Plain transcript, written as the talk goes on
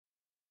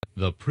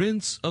The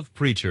Prince of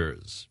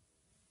Preachers.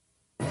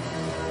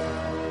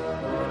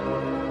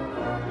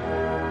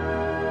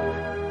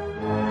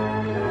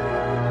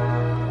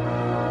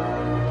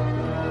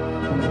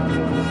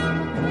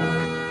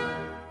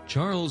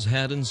 Charles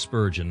Haddon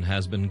Spurgeon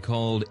has been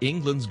called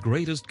England's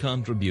greatest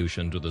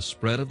contribution to the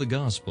spread of the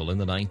gospel in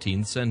the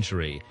 19th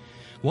century.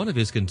 One of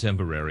his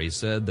contemporaries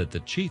said that the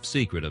chief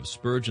secret of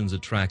Spurgeon's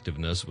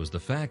attractiveness was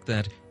the fact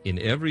that in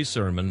every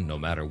sermon, no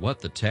matter what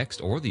the text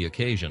or the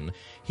occasion,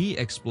 he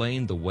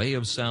explained the way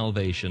of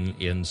salvation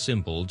in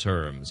simple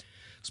terms.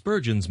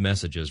 Spurgeon's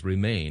messages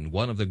remain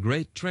one of the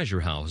great treasure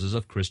houses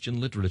of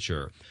Christian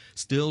literature,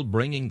 still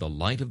bringing the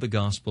light of the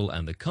gospel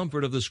and the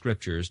comfort of the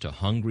Scriptures to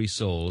hungry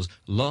souls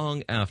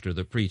long after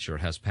the preacher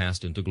has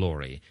passed into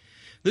glory.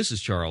 This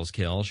is Charles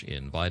Kelsch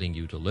inviting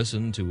you to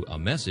listen to a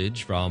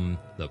message from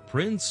the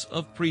Prince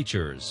of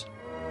Preachers.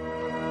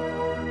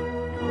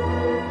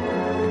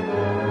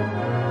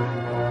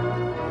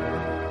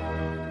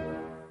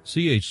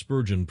 C.H.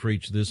 Spurgeon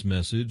preached this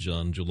message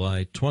on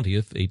July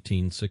 20th,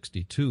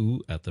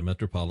 1862, at the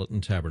Metropolitan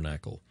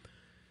Tabernacle.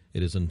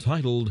 It is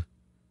entitled,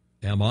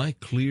 Am I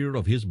Clear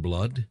of His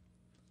Blood?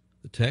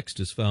 The text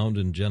is found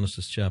in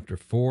Genesis chapter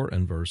 4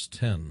 and verse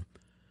 10.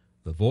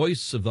 The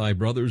voice of thy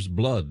brother's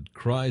blood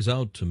cries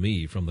out to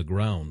me from the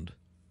ground.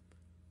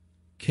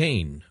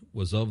 Cain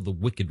was of the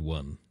wicked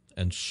one,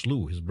 and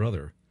slew his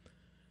brother.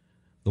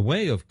 The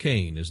way of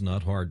Cain is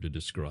not hard to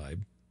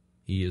describe.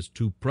 He is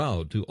too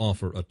proud to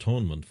offer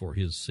atonement for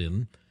his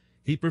sin.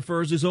 He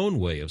prefers his own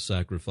way of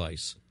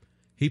sacrifice.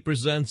 He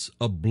presents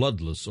a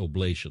bloodless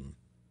oblation.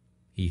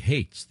 He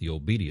hates the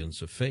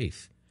obedience of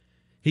faith.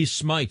 He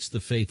smites the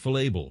faithful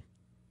Abel.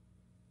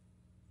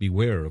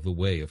 Beware of the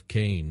way of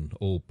Cain,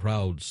 O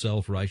proud,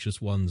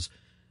 self-righteous ones,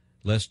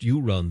 lest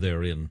you run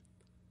therein.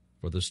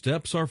 For the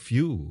steps are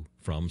few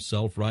from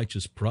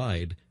self-righteous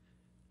pride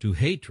to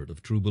hatred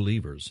of true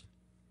believers.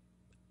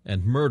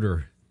 And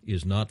murder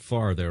is not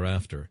far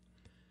thereafter.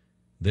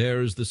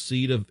 There is the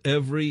seed of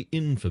every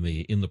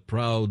infamy in the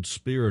proud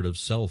spirit of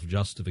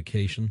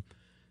self-justification,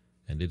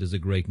 and it is a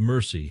great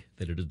mercy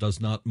that it does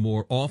not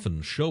more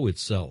often show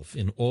itself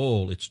in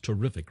all its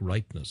terrific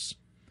ripeness.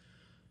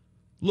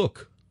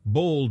 Look,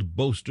 bold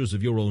boasters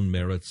of your own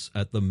merits,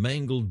 at the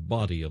mangled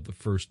body of the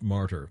first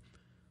martyr,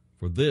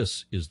 for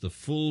this is the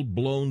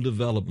full-blown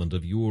development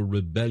of your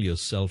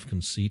rebellious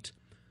self-conceit.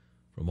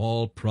 From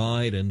all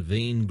pride and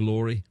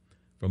vainglory,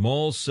 from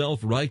all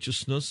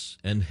self-righteousness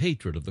and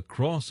hatred of the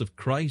cross of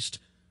Christ,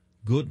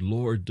 good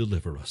Lord,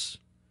 deliver us.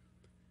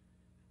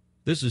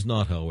 This is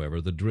not,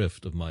 however, the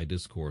drift of my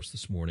discourse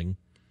this morning.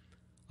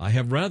 I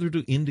have rather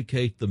to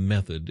indicate the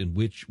method in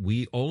which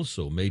we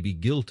also may be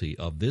guilty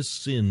of this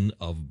sin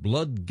of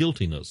blood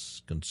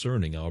guiltiness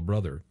concerning our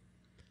brother.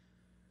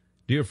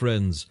 Dear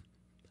friends,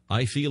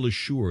 I feel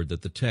assured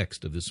that the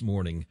text of this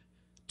morning,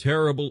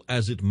 terrible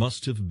as it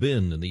must have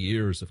been in the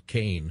ears of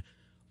Cain,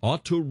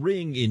 ought to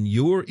ring in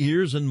your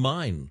ears and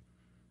mine.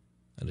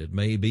 And it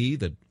may be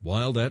that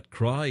while that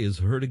cry is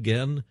heard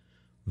again,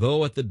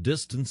 though at the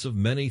distance of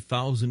many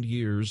thousand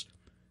years,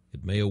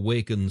 it may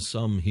awaken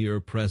some here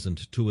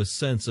present to a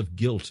sense of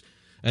guilt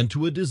and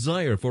to a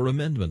desire for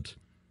amendment.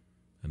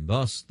 And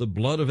thus the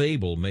blood of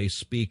Abel may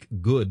speak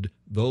good,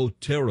 though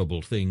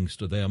terrible things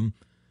to them,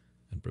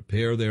 and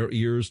prepare their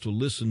ears to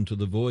listen to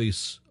the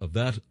voice of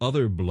that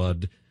other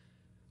blood,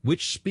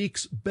 which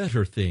speaks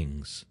better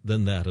things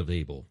than that of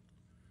Abel.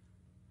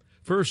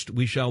 First,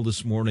 we shall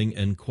this morning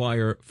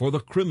enquire for the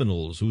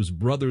criminals whose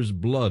brother's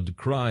blood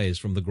cries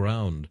from the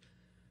ground.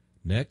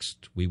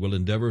 Next, we will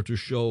endeavor to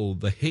show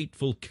the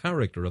hateful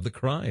character of the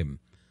crime.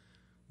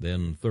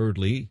 Then,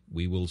 thirdly,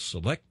 we will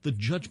select the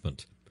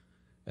judgment.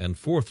 And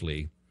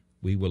fourthly,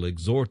 we will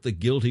exhort the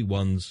guilty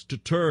ones to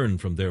turn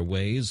from their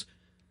ways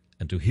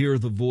and to hear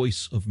the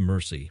voice of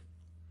mercy.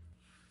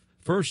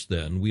 First,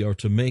 then, we are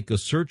to make a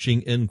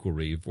searching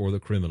inquiry for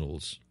the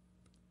criminals.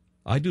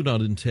 I do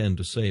not intend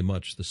to say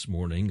much this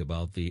morning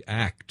about the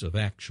act of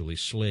actually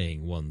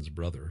slaying one's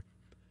brother.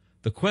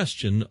 The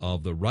question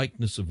of the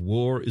rightness of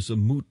war is a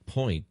moot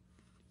point,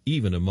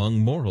 even among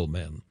moral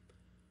men.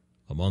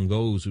 Among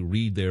those who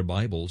read their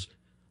Bibles,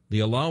 the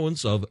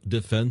allowance of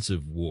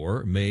defensive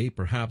war may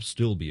perhaps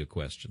still be a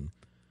question,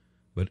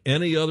 but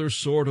any other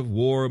sort of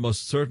war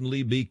must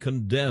certainly be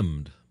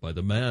condemned by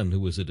the man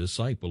who is a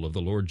disciple of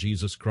the Lord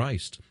Jesus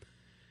Christ.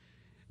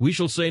 We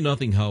shall say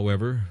nothing,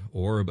 however,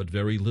 or but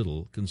very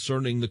little,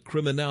 concerning the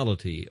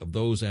criminality of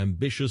those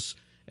ambitious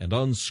and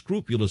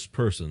unscrupulous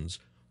persons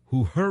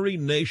who hurry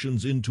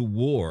nations into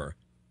war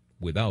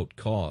without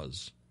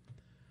cause.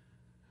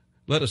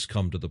 Let us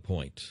come to the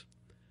point.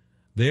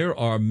 There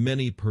are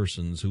many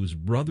persons whose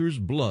brother's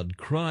blood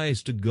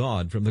cries to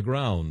God from the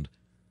ground.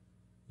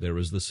 There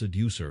is the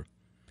seducer.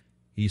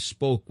 He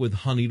spoke with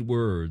honeyed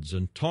words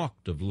and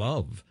talked of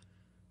love,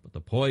 but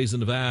the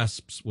poison of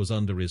asps was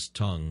under his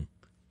tongue,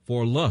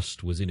 for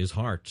lust was in his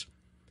heart.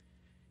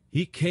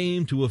 He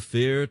came to a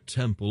fair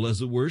temple as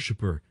a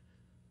worshipper,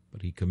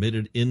 but he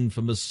committed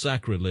infamous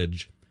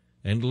sacrilege,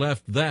 and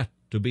left that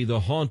to be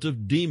the haunt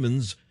of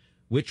demons,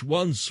 which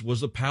once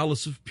was a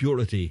palace of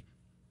purity.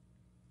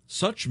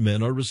 Such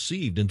men are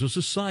received into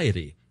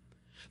society.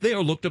 They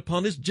are looked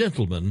upon as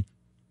gentlemen,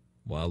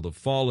 while the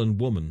fallen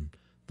woman,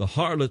 the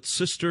harlot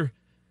sister,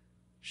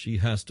 she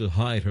has to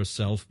hide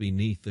herself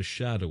beneath the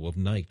shadow of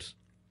night.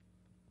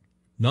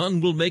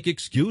 None will make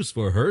excuse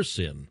for her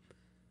sin,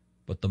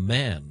 but the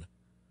man,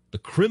 the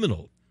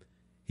criminal,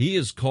 he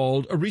is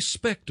called a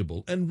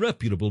respectable and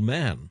reputable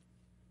man.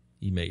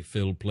 He may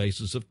fill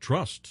places of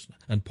trust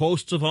and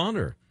posts of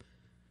honor,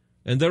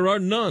 and there are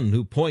none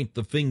who point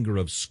the finger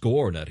of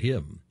scorn at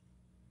him.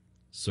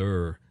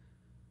 Sir,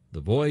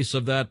 the voice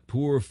of that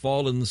poor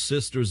fallen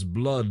sister's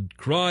blood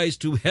cries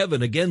to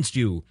heaven against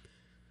you,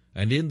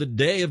 and in the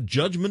day of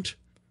judgment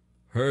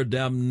her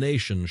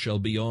damnation shall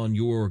be on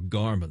your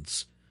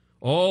garments.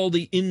 All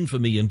the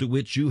infamy into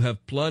which you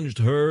have plunged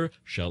her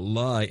shall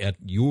lie at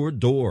your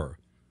door.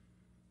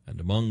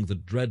 And among the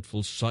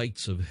dreadful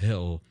sights of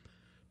hell,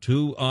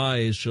 2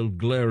 eyes shall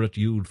glare at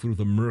you through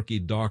the murky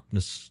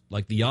darkness,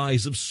 like the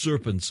eyes of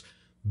serpents,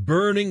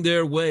 burning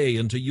their way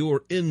into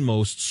your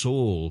inmost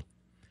soul.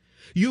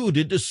 You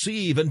did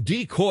deceive and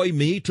decoy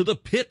me to the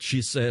pit,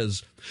 she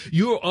says.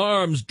 Your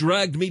arms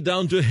dragged me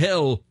down to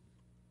hell.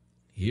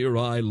 Here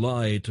I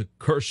lie to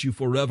curse you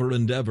forever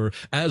and ever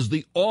as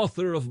the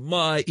author of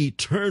my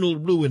eternal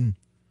ruin.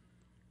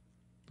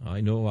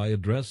 I know I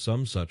address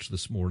some such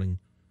this morning.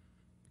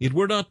 It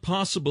were not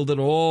possible that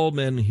all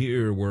men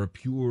here were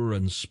pure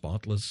and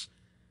spotless.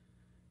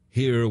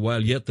 Hear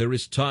while yet there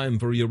is time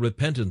for your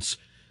repentance,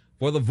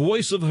 for the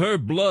voice of her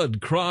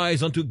blood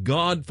cries unto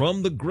God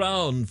from the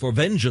ground for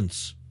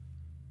vengeance.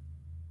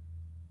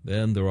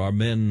 Then there are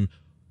men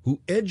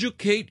who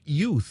educate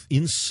youth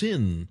in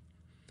sin,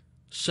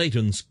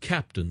 Satan's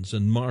captains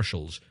and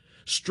marshals,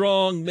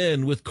 strong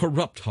men with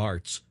corrupt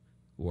hearts,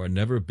 who are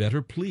never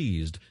better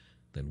pleased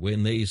than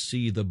when they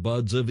see the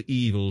buds of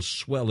evil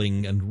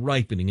swelling and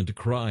ripening into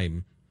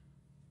crime.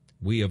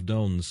 We have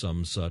known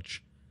some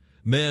such,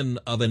 men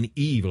of an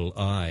evil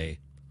eye,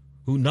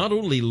 who not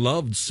only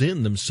loved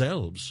sin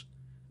themselves,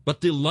 but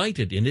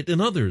delighted in it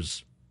in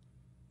others.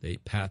 They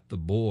pat the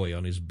boy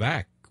on his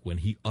back when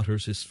he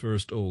utters his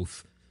first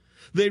oath.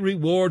 They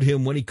reward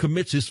him when he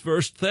commits his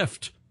first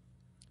theft.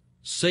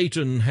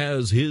 Satan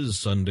has his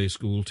Sunday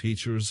school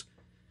teachers.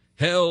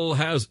 Hell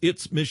has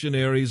its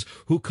missionaries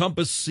who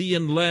compass sea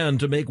and land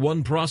to make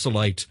one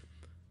proselyte,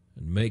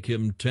 and make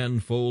him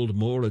tenfold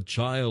more a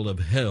child of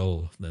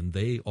hell than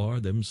they are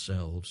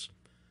themselves.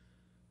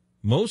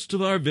 Most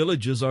of our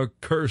villages are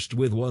cursed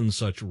with one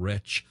such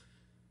wretch.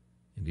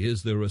 And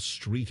is there a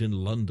street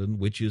in London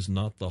which is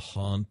not the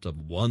haunt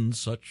of one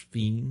such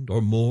fiend, or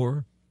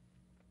more?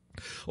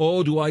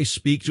 Oh, do I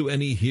speak to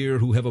any here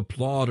who have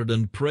applauded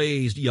and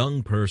praised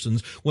young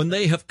persons when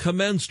they have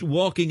commenced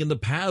walking in the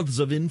paths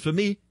of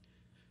infamy?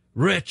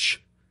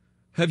 Wretch,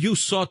 have you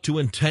sought to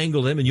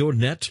entangle them in your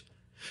net?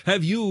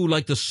 Have you,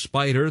 like the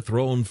spider,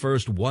 thrown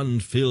first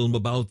one film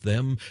about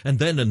them, and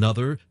then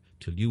another,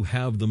 till you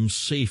have them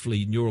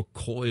safely in your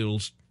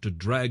coils to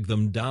drag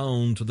them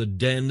down to the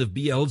den of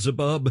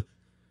Beelzebub?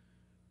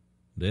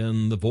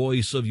 Then the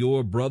voice of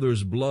your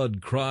brother's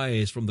blood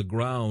cries from the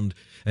ground,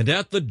 and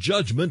at the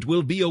judgment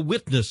will be a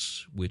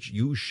witness, which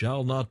you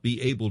shall not be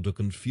able to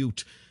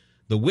confute,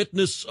 the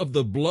witness of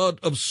the blood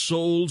of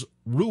souls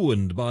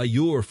ruined by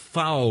your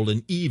foul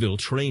and evil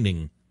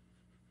training.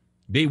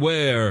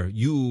 Beware,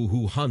 you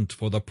who hunt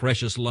for the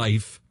precious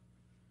life.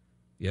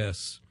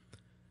 Yes,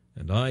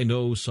 and I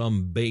know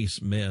some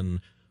base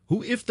men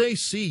who, if they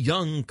see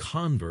young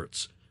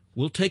converts,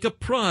 will take a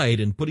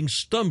pride in putting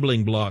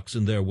stumbling blocks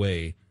in their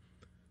way.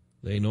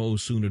 They no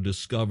sooner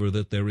discover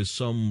that there is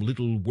some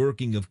little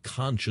working of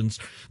conscience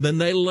than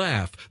they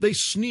laugh, they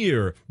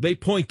sneer, they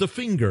point the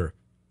finger.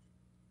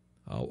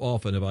 How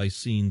often have I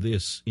seen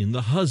this in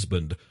the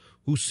husband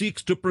who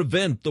seeks to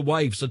prevent the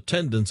wife's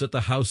attendance at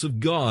the house of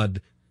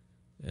God,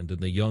 and in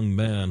the young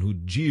man who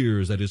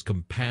jeers at his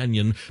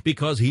companion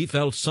because he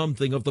felt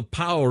something of the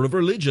power of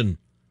religion.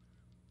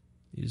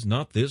 Is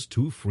not this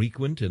too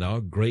frequent in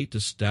our great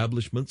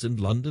establishments in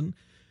London,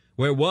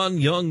 where one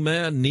young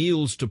man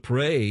kneels to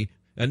pray,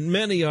 and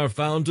many are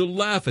found to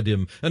laugh at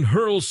him and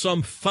hurl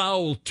some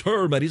foul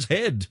term at his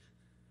head?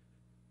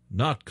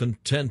 Not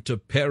content to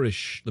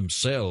perish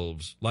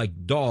themselves,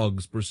 like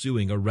dogs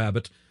pursuing a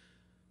rabbit,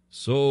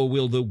 so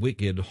will the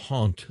wicked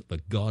haunt the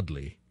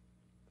godly.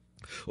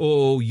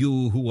 O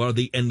you who are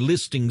the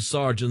enlisting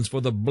sergeants for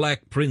the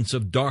black prince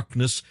of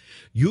darkness,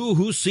 you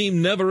who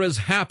seem never as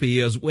happy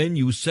as when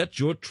you set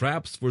your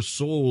traps for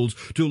souls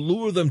to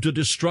lure them to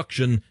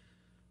destruction,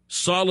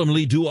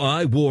 solemnly do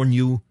I warn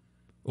you,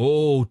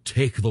 oh,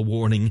 take the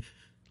warning,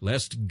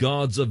 lest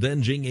God's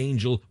avenging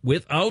angel,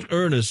 without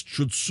earnest,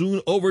 should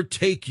soon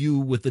overtake you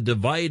with the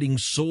dividing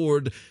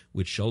sword,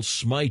 which shall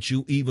smite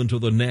you even to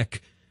the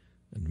neck,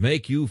 and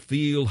make you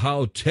feel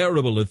how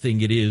terrible a thing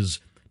it is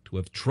to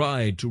have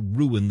tried to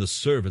ruin the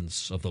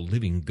servants of the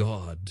living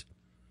God.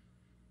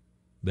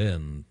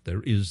 Then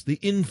there is the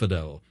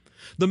infidel,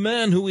 the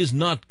man who is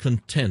not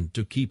content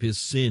to keep his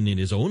sin in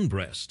his own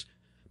breast,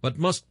 but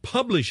must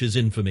publish his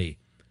infamy.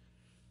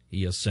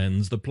 He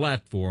ascends the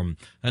platform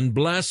and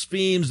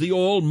blasphemes the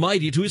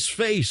Almighty to his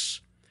face.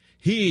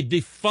 He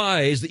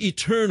defies the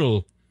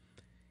eternal.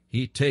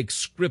 He takes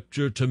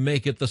Scripture to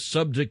make it the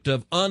subject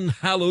of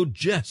unhallowed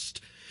jest.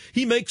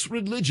 He makes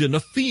religion a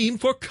theme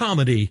for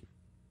comedy.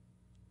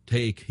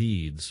 Take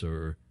heed,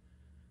 sir.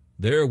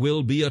 There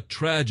will be a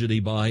tragedy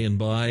by and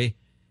by,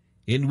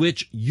 in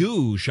which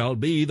you shall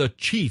be the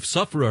chief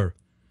sufferer.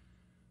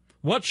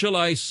 What shall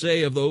I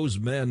say of those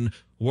men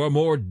who are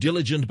more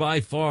diligent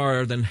by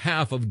far than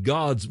half of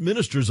God's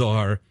ministers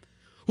are,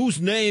 whose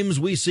names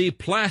we see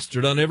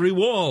plastered on every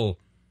wall?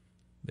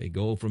 They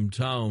go from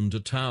town to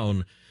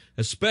town,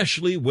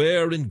 especially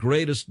where in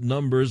greatest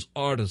numbers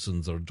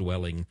artisans are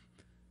dwelling,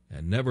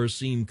 and never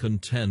seem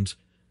content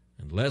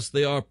unless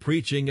they are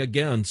preaching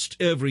against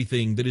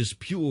everything that is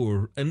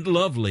pure and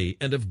lovely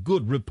and of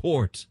good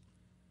report.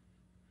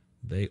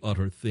 They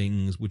utter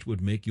things which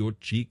would make your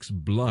cheeks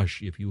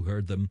blush if you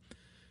heard them,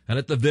 and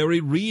at the very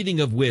reading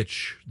of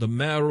which the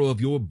marrow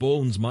of your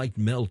bones might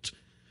melt,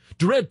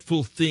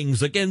 dreadful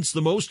things against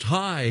the Most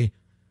High,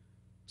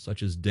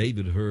 such as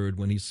David heard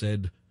when he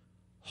said,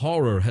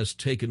 "Horror has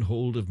taken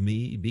hold of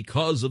me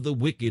because of the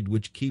wicked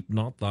which keep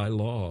not thy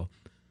law."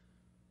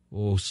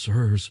 O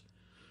sirs,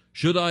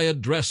 should I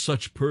address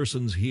such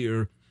persons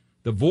here,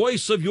 the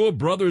voice of your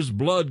brother's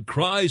blood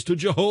cries to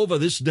Jehovah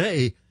this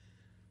day.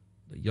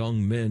 The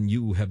young men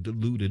you have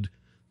deluded,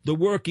 the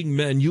working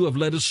men you have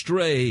led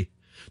astray,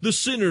 the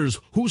sinners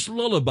whose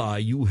lullaby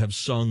you have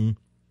sung,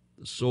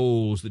 the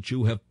souls that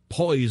you have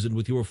poisoned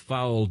with your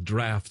foul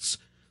draughts,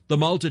 the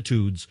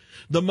multitudes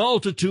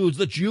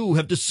that you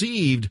have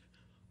deceived,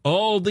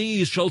 all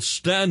these shall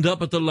stand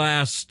up at the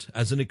last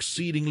as an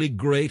exceedingly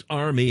great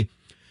army,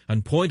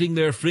 and pointing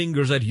their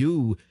fingers at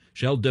you,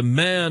 shall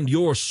demand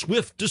your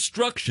swift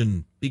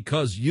destruction,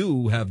 because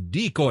you have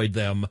decoyed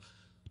them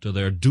to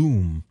their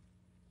doom.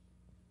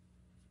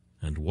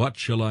 And what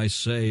shall I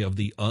say of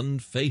the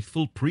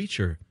unfaithful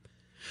preacher,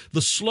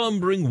 the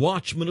slumbering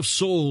watchman of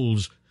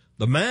souls,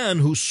 the man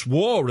who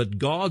swore at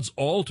God's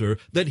altar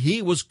that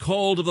he was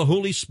called of the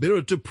Holy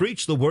Spirit to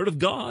preach the word of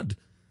God,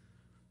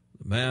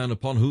 the man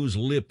upon whose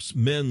lips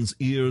men's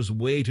ears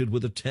waited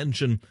with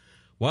attention,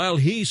 while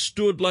he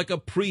stood like a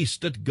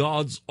priest at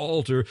God's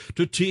altar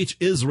to teach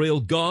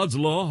Israel God's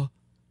law,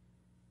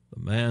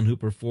 the man who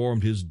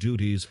performed his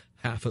duties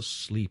half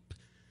asleep,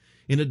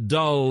 in a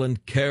dull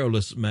and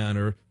careless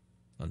manner,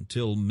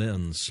 until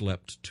men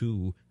slept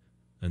too,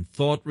 and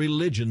thought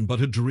religion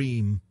but a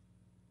dream.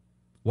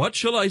 What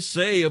shall I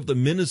say of the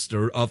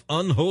minister of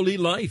unholy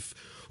life,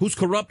 whose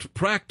corrupt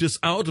practice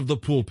out of the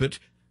pulpit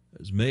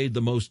has made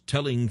the most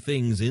telling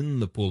things in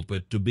the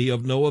pulpit to be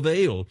of no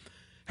avail,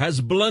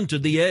 has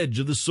blunted the edge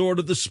of the sword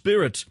of the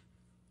Spirit,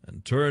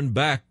 and turned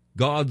back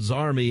God's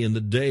army in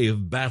the day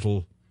of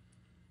battle?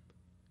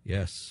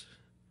 Yes,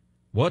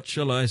 what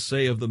shall I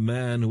say of the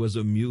man who has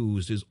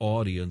amused his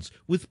audience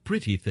with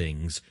pretty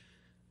things,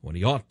 when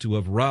he ought to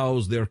have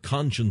roused their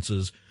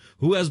consciences,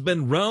 who has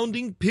been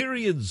rounding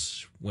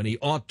periods, when he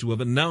ought to have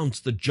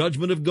announced the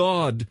judgment of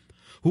God,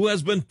 who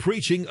has been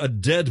preaching a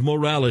dead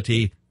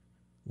morality,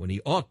 when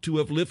he ought to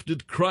have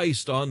lifted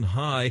Christ on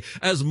high,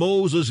 as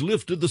Moses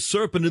lifted the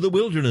serpent in the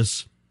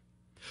wilderness?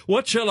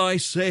 What shall I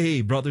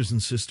say, brothers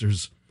and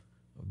sisters,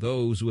 of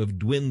those who have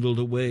dwindled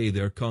away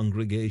their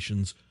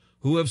congregations,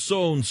 who have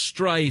sown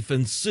strife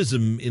and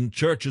schism in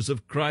churches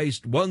of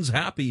Christ, once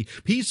happy,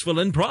 peaceful,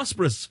 and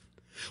prosperous?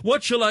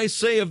 What shall I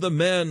say of the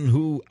men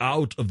who,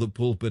 out of the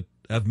pulpit,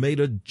 have made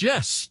a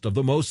jest of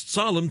the most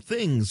solemn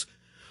things,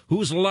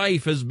 whose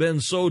life has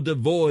been so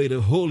devoid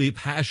of holy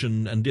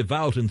passion and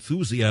devout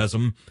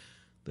enthusiasm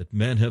that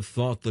men have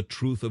thought the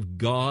truth of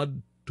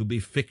God to be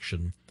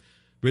fiction,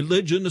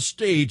 religion a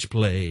stage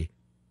play,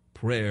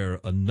 prayer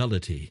a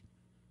nullity,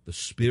 the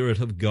Spirit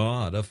of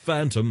God a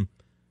phantom,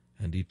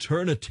 and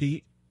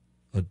eternity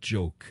a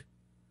joke?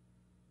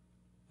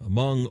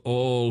 Among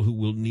all who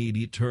will need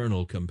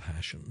eternal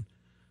compassion,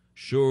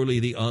 surely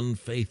the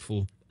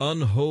unfaithful,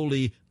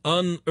 unholy,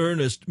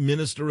 unearnest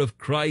minister of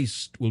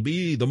Christ will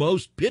be the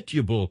most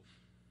pitiable.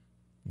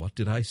 What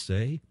did I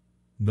say?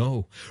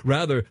 No,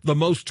 rather the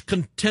most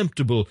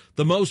contemptible,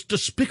 the most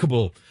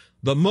despicable,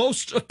 the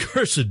most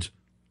accursed.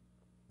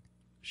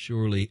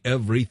 Surely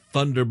every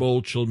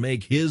thunderbolt shall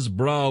make his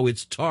brow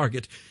its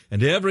target,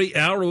 and every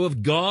arrow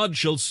of God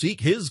shall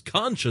seek his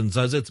conscience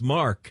as its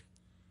mark.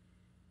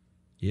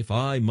 If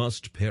I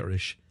must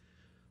perish,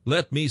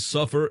 let me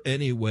suffer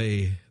any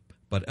way,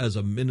 but as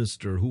a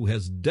minister who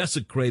has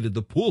desecrated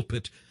the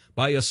pulpit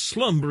by a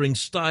slumbering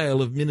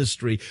style of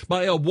ministry,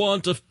 by a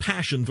want of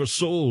passion for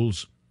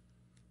souls.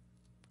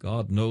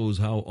 God knows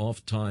how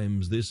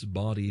oft-times this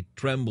body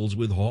trembles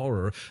with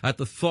horror at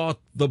the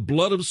thought the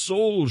blood of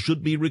souls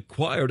should be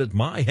required at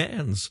my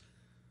hands.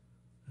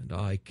 And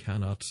I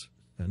cannot,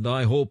 and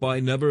I hope I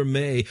never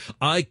may,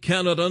 I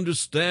cannot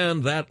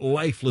understand that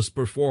lifeless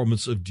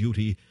performance of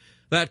duty,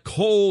 that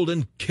cold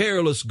and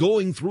careless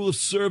going through of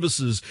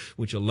services,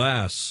 which,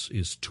 alas,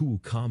 is too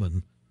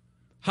common.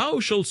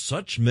 How shall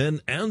such men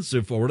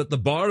answer for it at the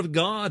bar of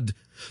God?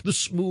 The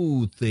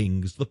smooth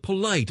things, the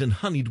polite and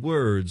honeyed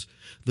words,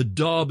 the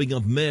daubing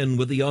of men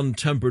with the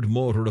untempered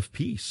mortar of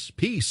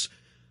peace,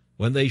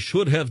 when they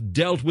should have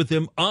dealt with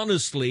him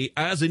honestly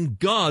as in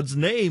God's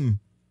name.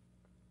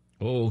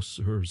 Oh,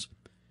 sirs,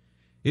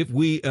 if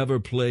we ever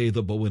play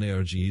the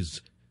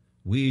Boanerges,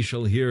 we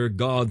shall hear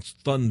God's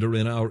thunder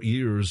in our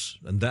ears,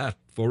 and that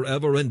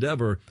forever and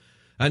ever.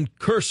 And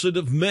cursed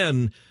of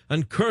men,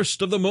 and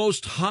cursed of the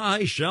Most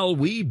High shall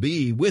we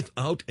be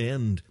without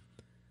end.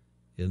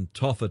 In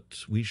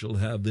Tophet we shall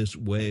have this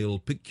wail,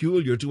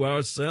 peculiar to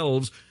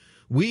ourselves.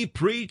 We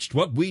preached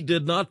what we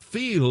did not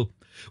feel.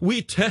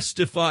 We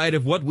testified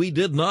of what we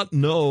did not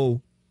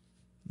know.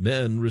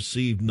 Men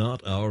received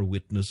not our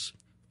witness,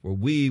 for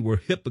we were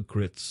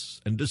hypocrites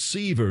and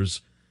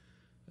deceivers.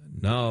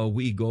 And now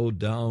we go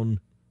down,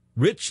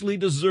 richly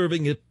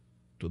deserving it,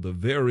 to the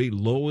very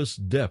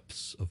lowest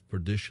depths of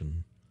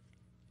perdition.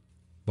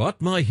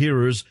 But, my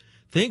hearers,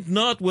 think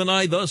not when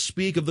I thus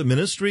speak of the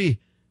ministry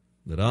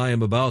that I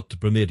am about to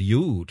permit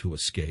you to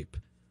escape.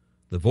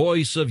 The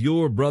voice of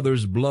your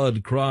brother's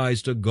blood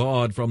cries to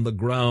God from the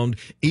ground,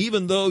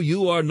 even though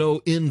you are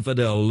no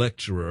infidel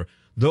lecturer,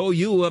 though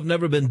you have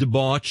never been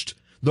debauched,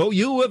 though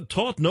you have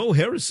taught no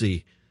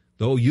heresy,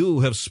 though you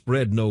have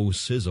spread no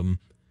schism.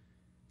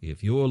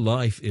 If your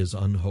life is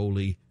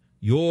unholy,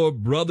 your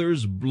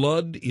brother's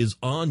blood is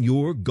on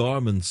your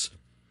garments.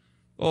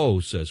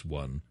 Oh, says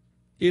one,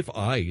 if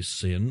I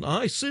sin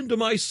to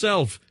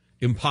myself.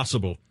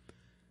 Impossible.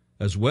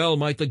 As well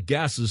might the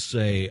gases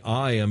say,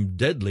 I am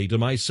deadly to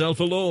myself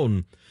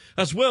alone.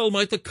 As well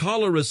might the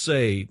cholera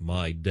say,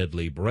 my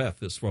deadly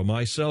breath is for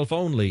myself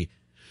only.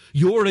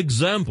 Your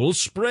example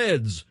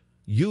spreads.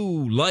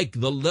 You, like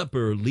the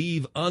leper,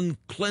 leave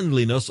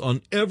uncleanliness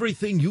on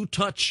everything you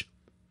touch.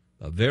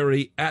 The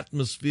very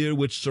atmosphere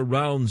which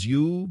surrounds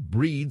you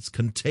breeds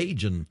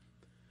contagion.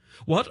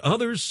 What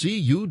others see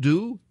you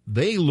do,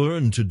 they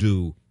learn to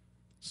do.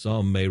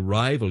 Some may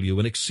rival you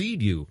and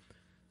exceed you,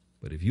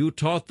 but if you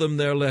taught them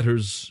their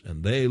letters,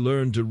 and they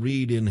learned to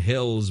read in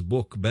hell's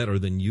book better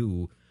than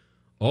you,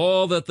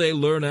 all that they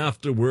learn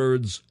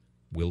afterwards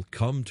will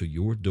come to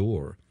your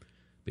door,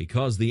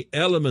 because the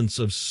elements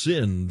of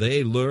sin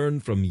they learn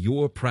from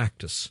your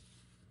practice.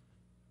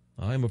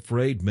 I am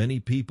afraid many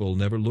people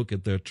never look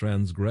at their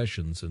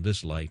transgressions in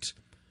this light.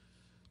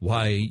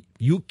 Why,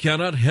 you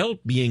cannot help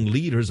being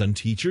leaders and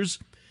teachers.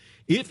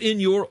 If in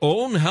your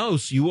own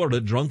house you are a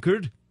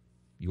drunkard,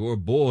 your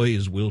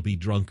boys will be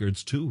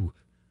drunkards too.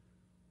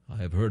 I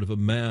have heard of a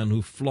man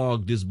who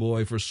flogged his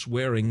boy for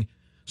swearing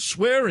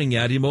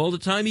at him all the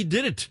time he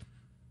did it.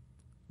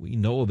 We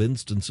know of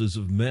instances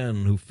of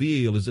men who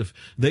feel as if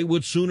they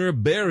would sooner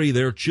bury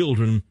their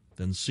children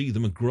than see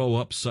them grow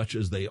up such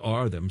as they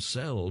are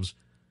themselves.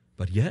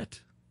 But yet,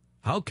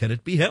 how can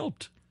it be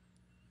helped?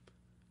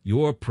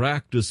 Your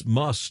practice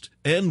must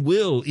and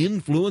will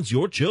influence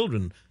your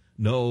children.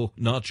 No,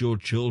 not your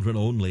children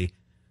only,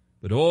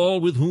 but all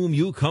with whom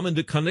you come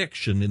into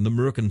connection in the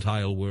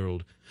mercantile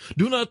world.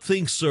 Do not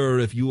think, sir,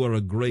 if you are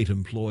a great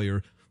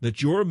employer,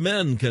 that your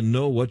men can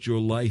know what your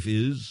life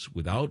is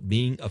without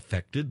being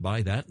affected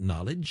by that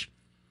knowledge.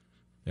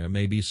 There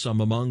may be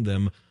some among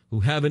them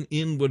who have an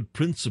inward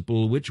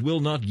principle which will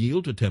not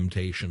yield to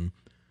temptation,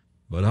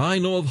 but I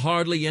know of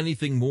hardly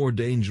anything more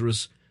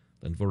dangerous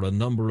than for a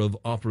number of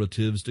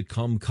operatives to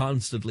come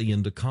constantly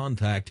into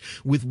contact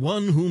with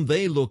one whom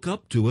they look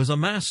up to as a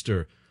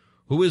master,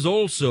 who is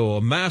also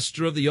a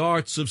master of the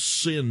arts of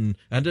sin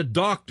and a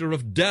doctor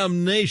of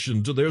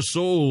damnation to their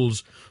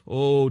souls.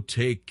 Oh,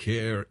 take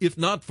care, if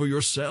not for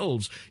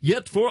yourselves,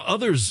 yet for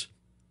others.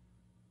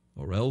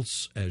 Or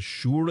else, as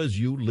sure as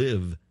you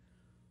live,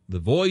 the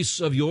voice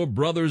of your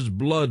brother's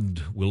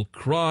blood will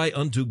cry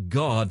unto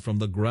God from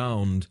the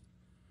ground.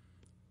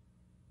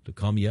 To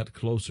come yet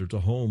closer to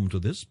home to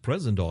this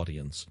present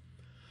audience,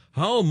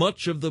 how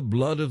much of the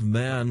blood of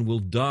man will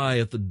die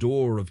at the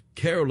door of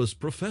careless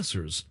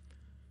professors?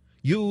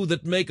 You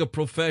that make a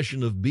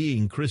profession of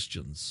being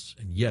Christians,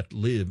 and yet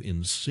live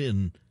in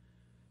sin,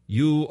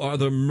 you are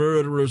the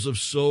murderers of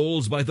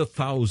souls by the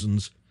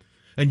thousands.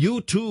 And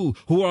you, too,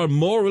 who are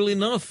moral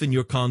enough in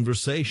your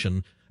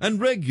conversation, and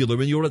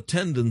regular in your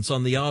attendance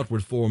on the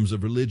outward forms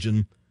of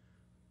religion,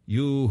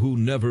 you who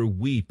never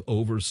weep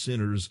over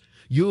sinners,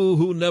 you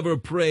who never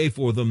pray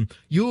for them,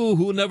 you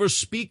who never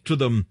speak to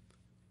them,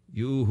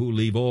 you who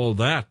leave all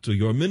that to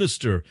your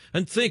minister,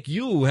 and think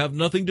you have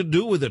nothing to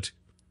do with it.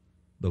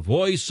 The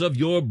voice of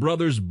your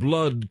brother's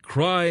blood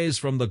cries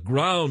from the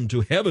ground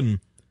to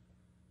heaven.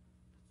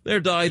 There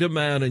died a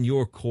man in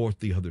your court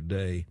the other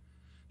day.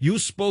 You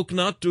spoke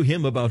not to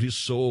him about his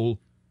soul.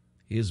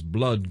 His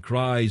blood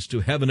cries to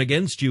heaven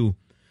against you.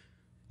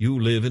 You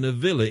live in a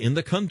villa in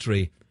the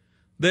country.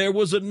 There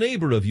was a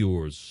neighbor of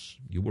yours.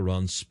 You were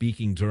on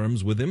speaking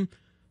terms with him,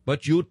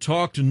 but you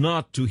talked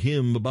not to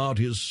him about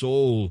his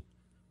soul.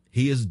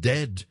 He is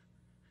dead.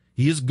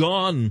 He is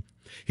gone.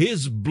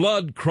 His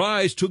blood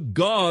cries to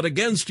God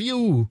against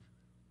you.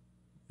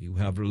 You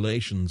have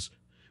relations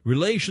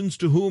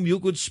to whom you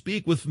could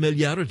speak with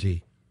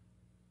familiarity.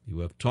 You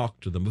have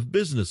talked to them of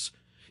business.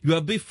 You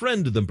have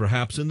befriended them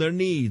perhaps in their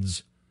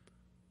needs.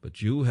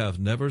 But you have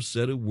never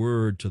said a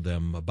word to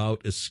them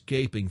about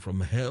escaping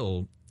from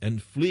hell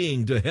and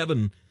fleeing to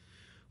heaven.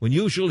 When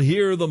you shall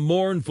hear the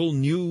mournful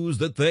news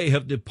that they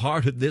have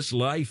departed this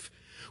life,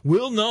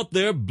 will not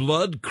their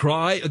blood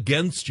cry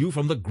against you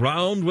from the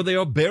ground where they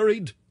are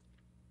buried?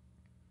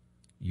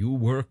 You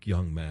work,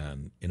 young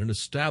man, in an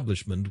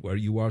establishment where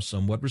you are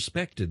somewhat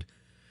respected,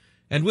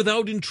 and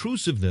without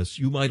intrusiveness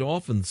you might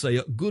often say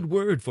a good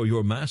word for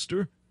your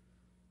master.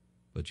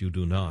 But you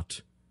do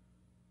not.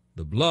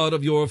 The blood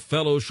of your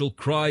fellows shall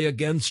cry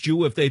against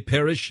you if they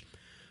perish.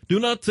 Do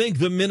not think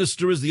the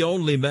minister is the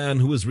only man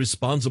who is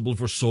responsible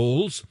for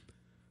souls.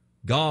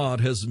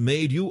 God has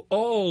made you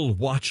all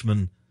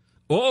watchmen.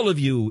 All of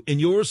you in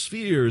your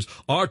spheres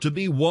are to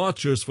be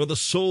watchers for the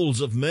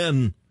souls of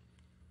men.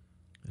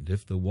 And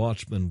if the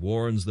watchman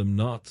warns them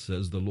not,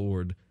 says the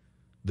Lord,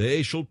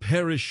 they shall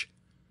perish,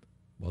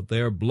 but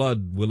their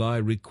blood will I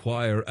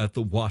require at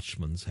the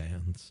watchman's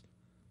hands.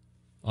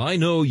 I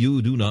know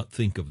you do not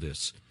think of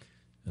this,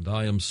 and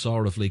I am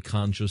sorrowfully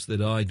conscious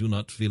that I do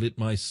not feel it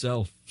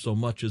myself so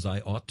much as I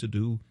ought to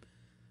do.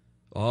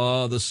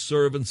 Ah, the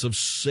servants of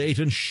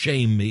Satan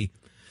shame me.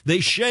 They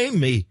shame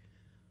me.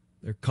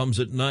 There comes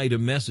at night a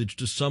message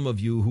to some of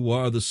you who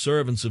are the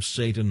servants of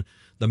Satan.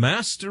 The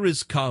Master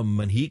is come,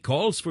 and he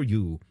calls for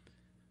you.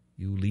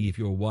 You leave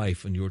your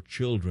wife and your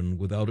children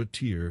without a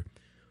tear.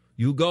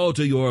 You go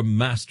to your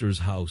master's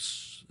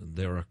house, and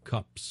there are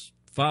cups,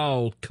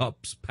 foul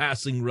cups,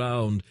 passing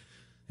round,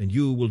 and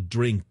you will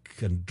drink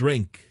and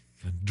drink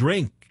and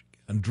drink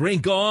and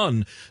drink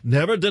on,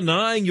 never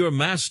denying your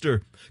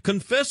master,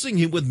 confessing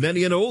him with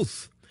many an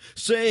oath,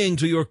 saying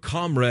to your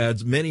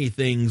comrades many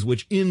things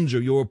which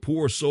injure your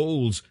poor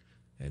souls,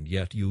 and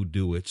yet you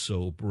do it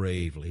so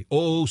bravely,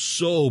 oh,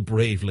 so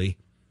bravely.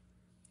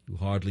 You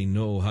hardly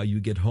know how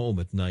you get home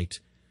at night,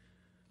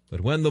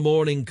 but when the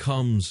morning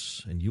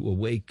comes and you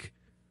awake,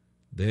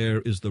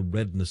 there is the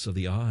redness of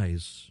the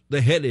eyes,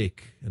 the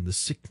headache, and the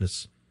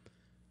sickness.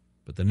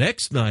 But the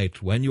next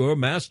night, when your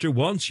master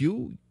wants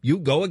you, you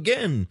go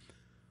again.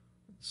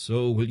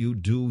 So will you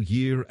do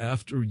year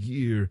after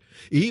year,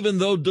 even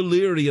though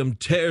delirium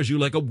tears you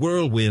like a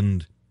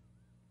whirlwind.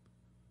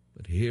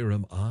 But here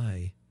am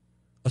I,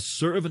 a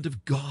servant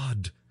of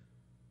God.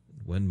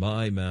 And when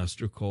my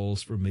master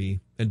calls for me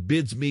and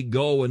bids me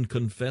go and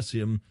confess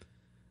him,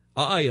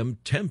 I am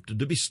tempted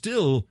to be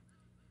still.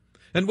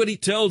 And when he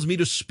tells me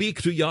to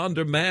speak to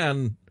yonder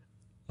man,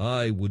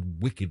 I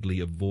would wickedly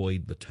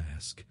avoid the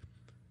task.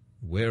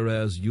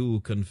 Whereas you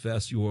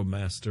confess your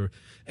master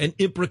and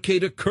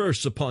imprecate a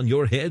curse upon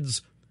your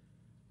heads,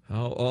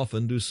 how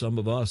often do some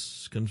of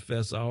us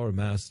confess our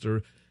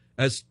master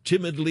as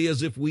timidly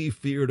as if we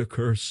feared a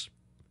curse,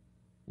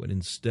 when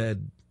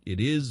instead it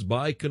is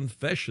by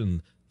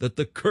confession that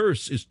the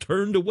curse is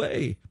turned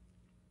away?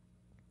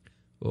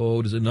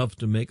 Oh, it is enough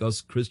to make us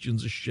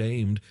Christians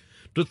ashamed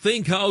to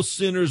think how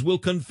sinners will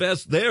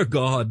confess their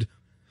God.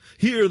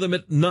 Hear them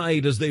at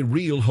night as they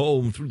reel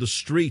home through the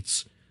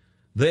streets.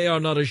 They are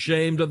not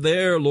ashamed of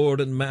their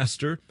Lord and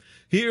Master.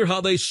 Hear how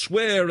they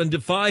swear and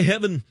defy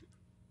heaven.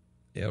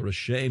 They are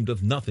ashamed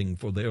of nothing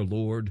for their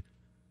Lord.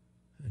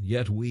 And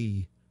yet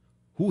we,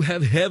 who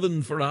have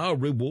heaven for our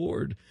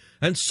reward,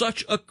 and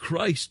such a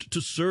Christ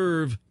to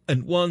serve,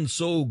 and one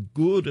so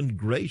good and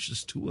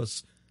gracious to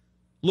us,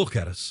 look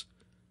at us.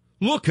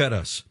 Look at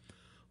us.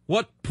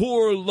 What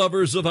poor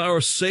lovers of our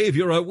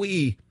Savior are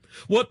we?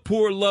 What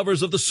poor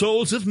lovers of the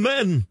souls of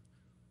men?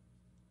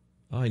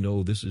 I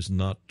know this is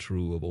not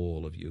true of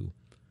all of you,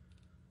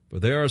 for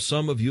there are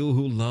some of you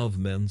who love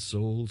men's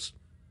souls.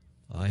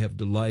 I have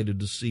delighted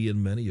to see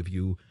in many of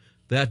you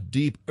that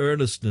deep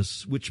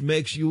earnestness which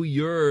makes you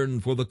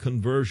yearn for the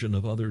conversion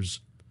of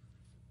others.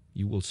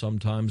 You will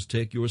sometimes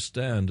take your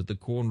stand at the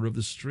corner of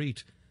the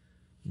street,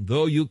 and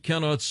though you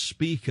cannot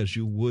speak as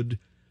you would,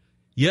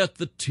 yet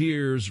the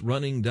tears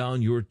running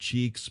down your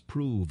cheeks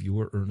prove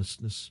your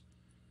earnestness.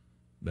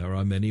 There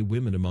are many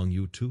women among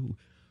you, too,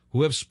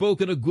 who have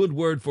spoken a good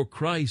word for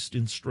Christ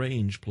in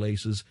strange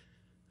places,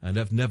 and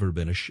have never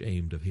been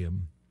ashamed of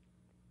him.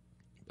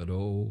 But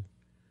oh,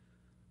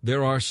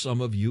 there are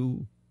some of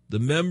you, the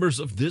members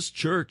of this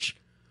church,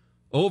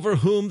 over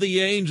whom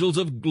the angels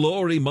of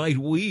glory might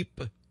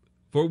weep.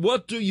 For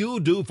what do you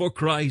do for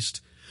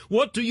Christ?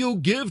 What do you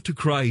give to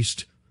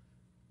Christ?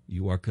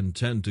 You are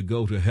content to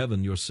go to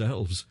heaven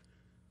yourselves,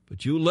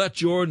 but you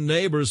let your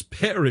neighbors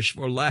perish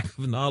for lack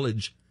of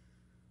knowledge.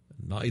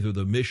 Neither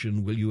the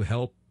mission will you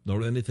help,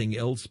 nor anything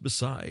else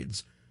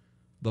besides.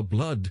 The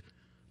blood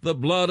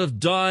of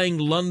dying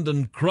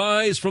London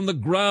cries from the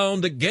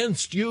ground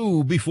against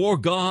you before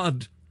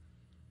God.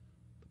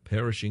 The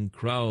perishing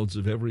crowds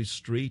of every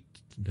street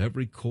and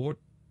every court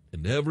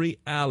and every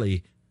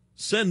alley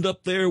send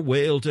up their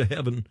wail to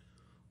heaven.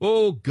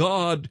 O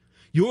God,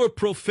 your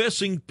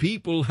professing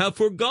people have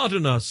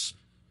forgotten us.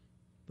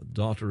 The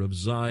daughter of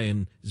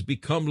Zion is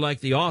become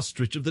like the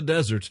ostrich of the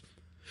desert.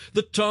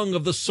 The tongue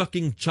of the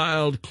sucking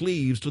child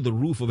cleaves to the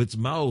roof of its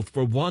mouth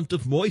for want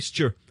of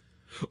moisture.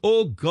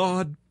 O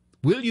God,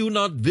 Will you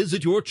not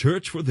visit your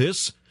church for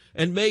this,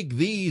 and make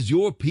these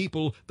your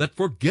people that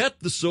forget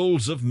the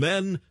souls of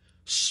men,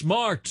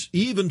 smart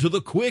even to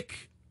the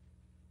quick?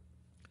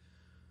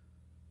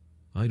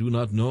 I do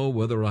not know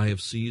whether I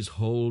have seized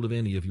hold of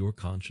any of your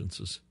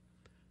consciences,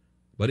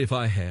 but if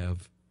I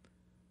have,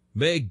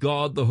 may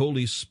God the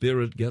Holy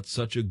Spirit get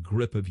such a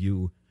grip of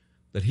you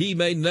that he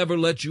may never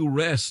let you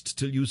rest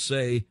till you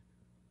say,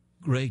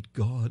 Great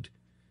God,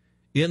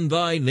 in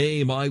thy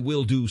name I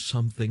will do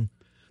something,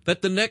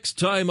 that the next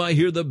time I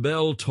hear the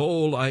bell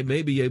toll I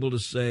may be able to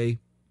say,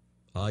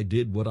 I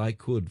did what I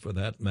could for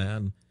that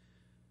man,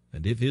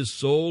 and if his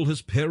soul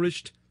has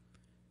perished,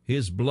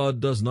 his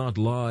blood does not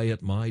lie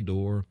at my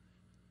door.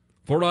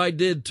 For I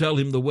did tell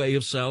him the way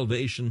of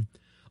salvation.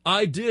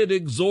 I did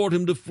exhort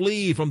him to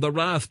flee from the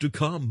wrath to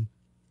come.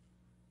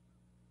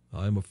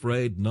 I am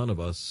afraid none of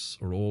us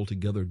are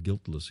altogether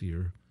guiltless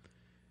here.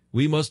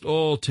 We must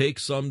all take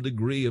some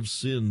degree of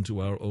sin to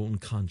our own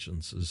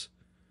consciences.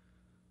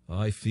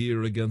 I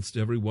fear against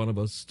every one of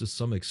us to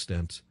some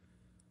extent.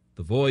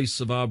 The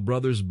voice of our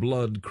brother's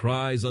blood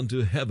cries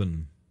unto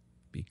heaven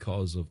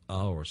because of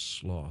our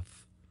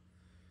sloth.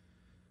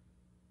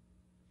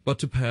 But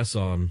to pass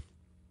on,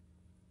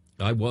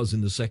 I was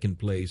in the second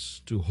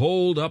place to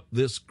hold up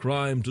this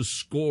crime to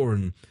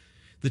scorn,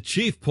 the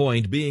chief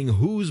point being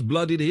whose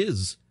blood it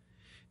is.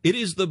 It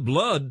is the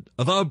blood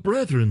of our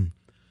brethren.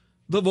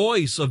 The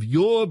voice of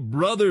your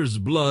brother's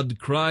blood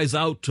cries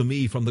out to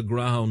me from the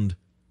ground.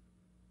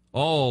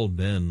 All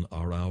men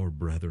are our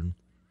brethren.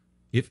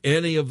 If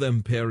any of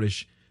them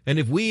perish, and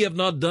if we have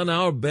not done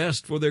our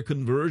best for their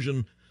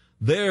conversion,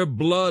 their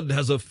blood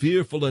has a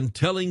fearful and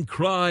telling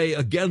cry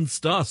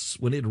against us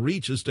when it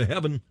reaches to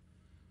heaven.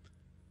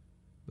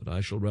 But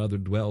I shall rather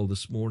dwell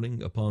this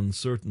morning upon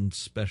certain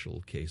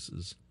special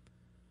cases.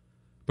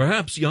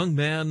 Perhaps, young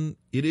man,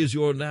 it is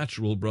your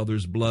natural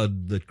brother's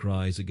blood that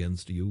cries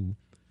against you.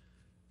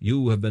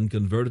 You have been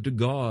converted to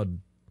God,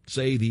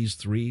 say these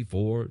 3,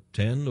 4,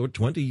 10, or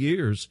 20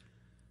 years.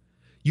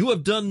 You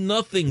have done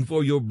nothing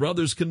for your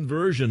brother's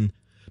conversion,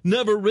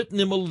 never written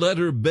him a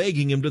letter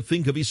begging him to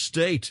think of his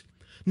state,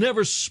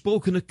 never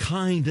spoken a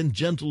kind and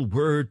gentle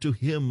word to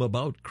him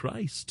about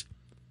Christ.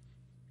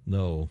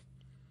 No,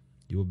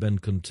 you have been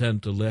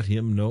content to let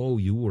him know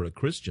you were a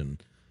Christian,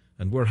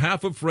 and were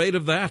half afraid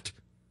of that.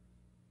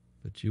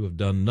 But you have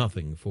done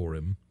nothing for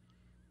him.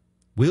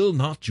 Will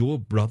not your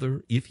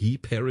brother, if he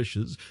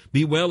perishes,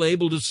 be well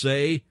able to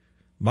say,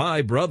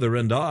 My brother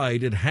and I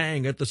did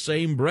hang at the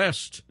same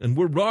breast, and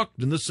were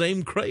rocked in the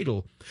same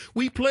cradle.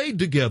 We played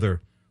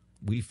together.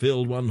 We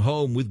filled one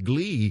home with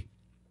glee.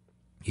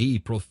 He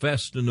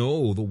professed to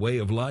know the way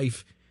of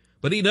life,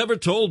 but he never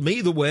told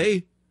me the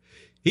way.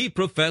 He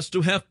professed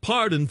to have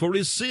pardon for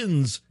his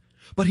sins,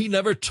 but he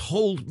never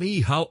told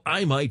me how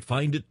I might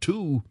find it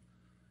too.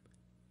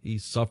 He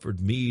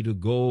suffered me to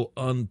go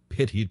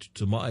unpitied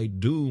to my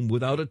doom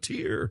without a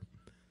tear.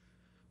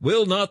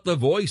 Will not the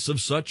voice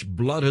of such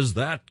blood as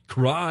that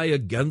cry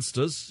against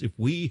us if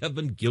we have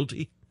been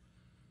guilty?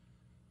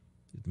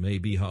 It may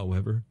be,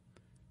 however,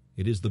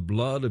 it is the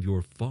blood of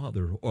your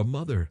father or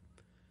mother.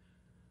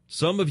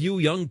 Some of you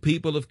young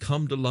people have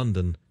come to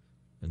London,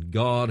 and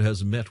God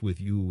has met with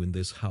you in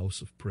this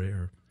house of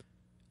prayer.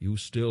 You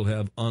still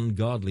have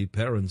ungodly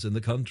parents in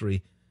the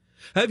country.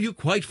 Have you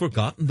quite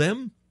forgotten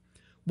them?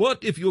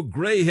 What if your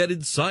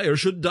gray-headed sire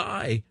should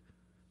die?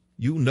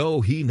 You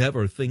know he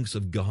never thinks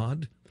of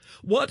God.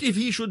 What if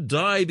he should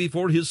die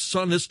before his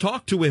son has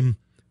talked to him?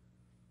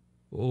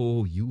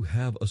 Oh, you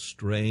have a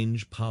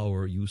strange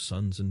power, you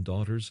sons and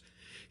daughters,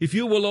 if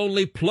you will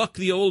only pluck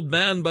the old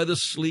man by the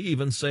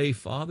sleeve and say,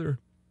 Father,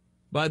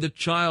 by the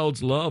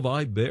child's love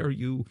I bear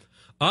you,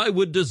 I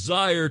would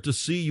desire to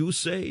see you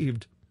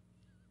saved.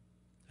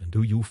 And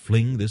do you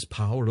fling this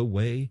power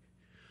away?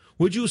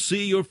 Would you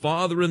see your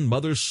father and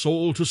mother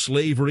sold to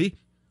slavery?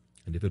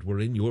 And if it were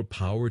in your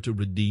power to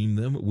redeem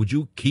them, would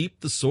you keep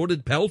the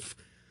sordid pelf?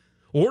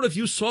 Or if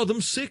you saw them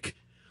sick,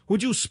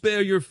 would you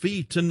spare your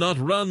feet and not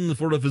run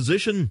for a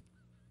physician?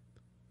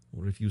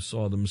 Or if you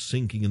saw them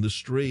sinking in the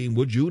stream,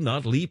 would you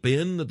not leap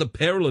in at the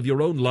peril of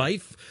your own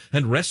life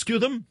and rescue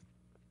them?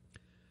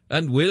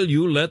 And will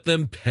you let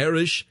them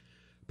perish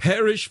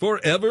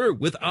forever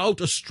without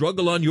a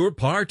struggle on your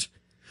part?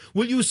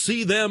 Will you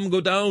see them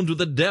go down to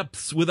the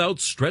depths without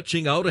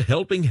stretching out a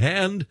helping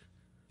hand?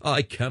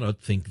 I cannot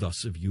think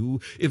thus of you,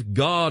 if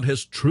God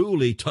has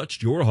truly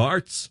touched your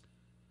hearts.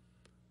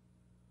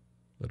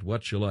 But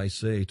what shall I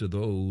say to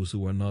those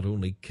who are not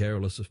only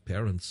careless of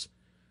parents,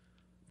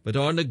 but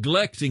are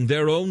neglecting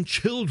their own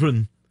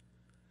children?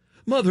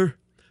 Mother,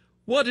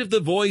 what if the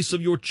voice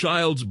of your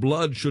child's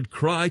blood should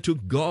cry to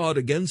God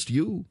against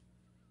you?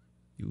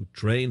 You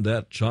trained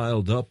that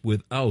child up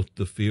without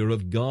the fear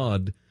of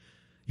God.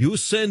 You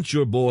sent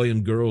your boy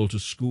and girl to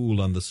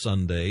school on the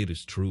Sunday, it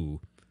is true,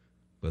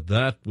 but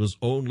that was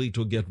only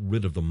to get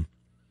rid of them.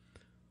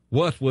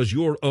 What was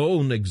your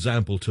own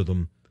example to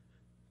them?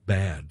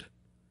 Bad.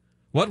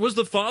 What was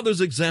the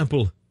father's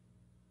example?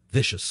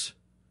 Vicious.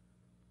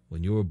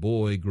 When your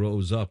boy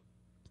grows up,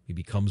 he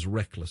becomes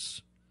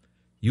reckless.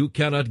 You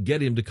cannot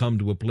get him to come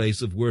to a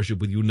place of worship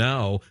with you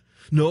now.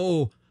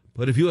 No,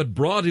 but if you had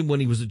brought him when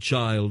he was a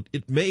child,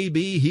 it may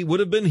be he would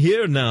have been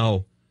here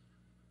now.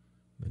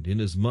 And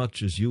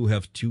inasmuch as you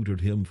have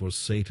tutored him for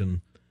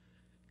Satan,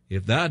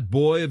 if that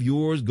boy of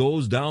yours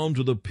goes down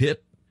to the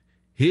pit,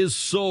 his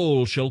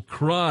soul shall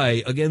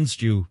cry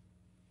against you.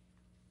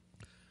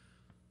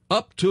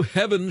 Up to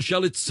heaven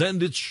shall it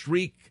send its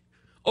shriek,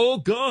 O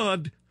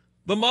God,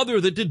 the mother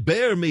that did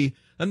bear me,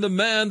 and the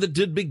man that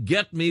did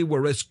beget me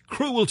were as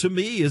cruel to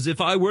me as if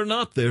I were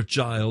not their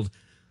child.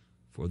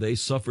 For they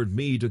suffered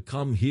me to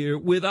come here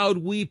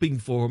without weeping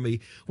for me,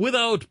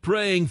 without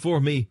praying for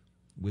me,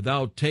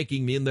 without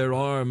taking me in their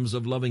arms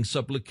of loving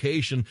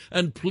supplication,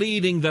 and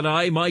pleading that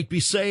I might be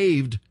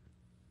saved.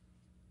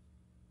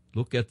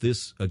 Look at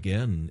this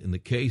again in the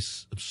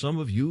case of some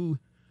of you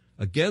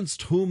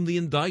against whom the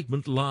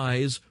indictment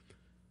lies,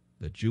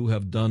 that you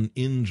have done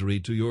injury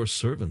to your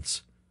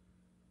servants.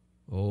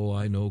 Oh,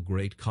 I know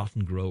great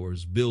cotton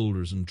growers,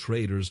 builders, and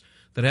traders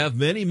that have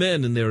many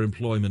men in their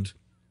employment,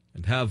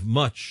 and have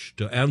much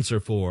to answer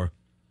for.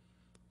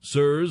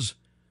 Sirs,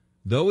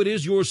 though it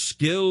is your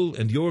skill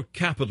and your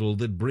capital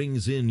that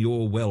brings in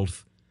your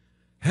wealth,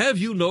 have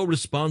you no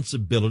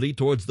responsibility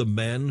towards the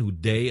men who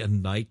day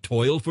and night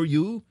toil for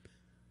you?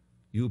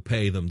 You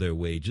pay them their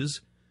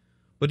wages.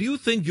 But do you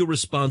think your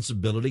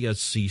responsibility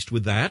has ceased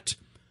with that?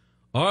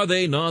 Are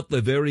they not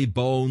the very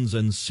bones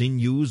and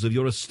sinews of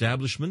your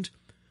establishment?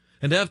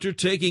 And after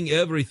taking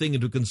everything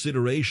into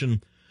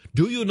consideration,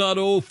 do you not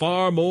owe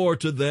far more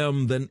to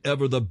them than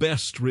ever the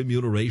best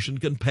remuneration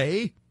can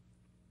pay?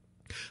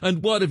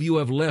 And what if you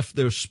have left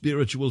their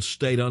spiritual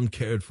state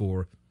uncared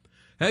for?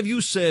 Have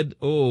you said,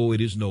 Oh,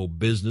 it is no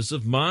business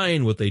of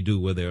mine what they do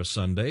with their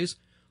Sundays.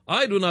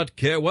 I do not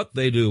care what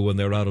they do when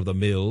they're out of the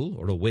mill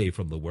or away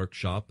from the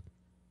workshop.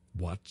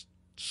 What,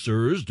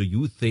 sirs, do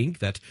you think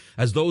that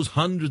as those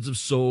hundreds of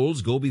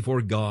souls go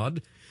before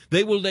God,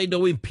 they will lay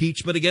no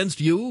impeachment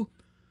against you?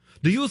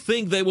 Do you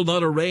think they will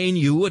not arraign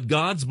you at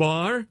God's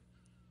bar?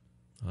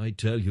 I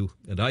tell you,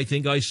 and I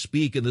think I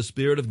speak in the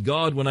Spirit of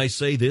God when I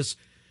say this,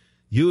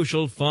 you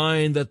shall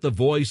find that the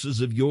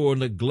voices of your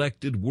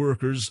neglected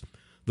workers,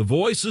 the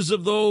voices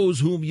of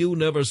those whom you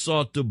never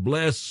sought to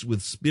bless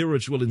with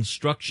spiritual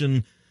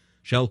instruction,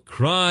 shall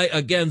cry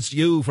against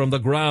you from the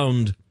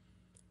ground.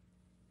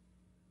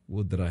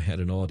 Would that I had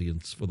an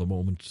audience for the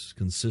moment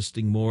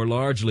consisting more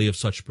largely of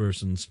such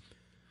persons.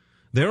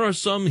 There are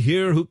some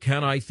here who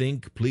can, I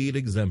think, plead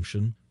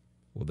exemption,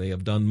 for they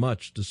have done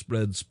much to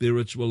spread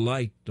spiritual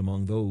light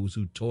among those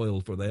who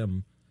toil for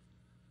them.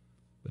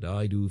 But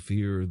I do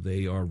fear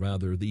they are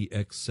rather the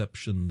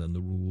exception than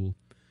the rule,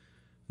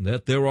 and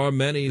that there are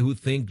many who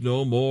think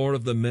no more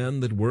of the men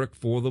that work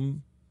for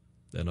them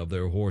than of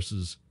their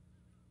horses,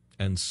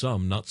 and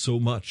some not so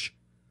much.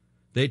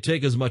 They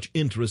take as much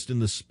interest in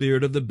the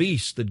spirit of the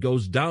beast that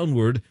goes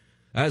downward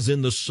as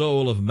in the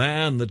soul of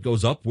man that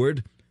goes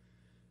upward.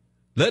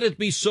 Let it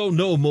be so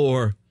no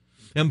more.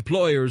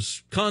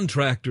 Employers,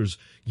 contractors,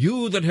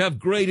 you that have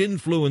great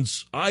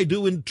influence, I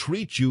do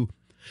entreat you.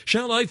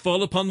 Shall I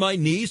fall upon my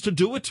knees to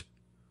do it?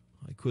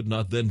 I could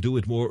not then do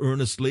it more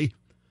earnestly.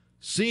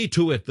 See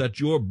to it that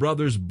your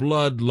brother's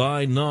blood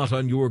lie not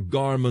on your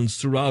garments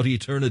throughout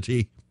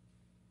eternity.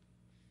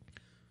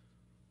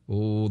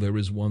 Oh, there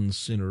is one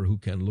sinner who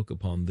can look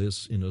upon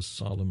this in a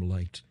solemn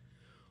light.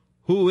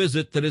 Who is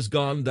it that has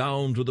gone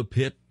down to the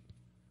pit?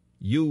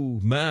 You,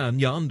 man,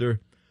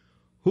 yonder.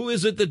 Who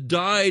is it that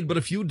died but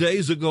a few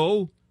days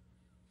ago?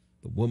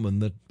 The woman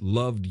that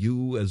loved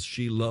you as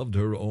she loved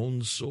her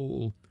own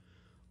soul.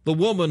 The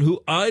woman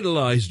who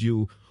idolized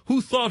you,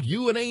 who thought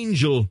you an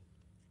angel.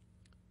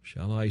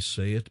 Shall I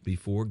say it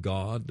before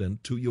God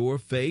and to your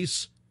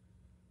face?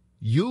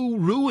 You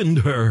ruined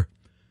her.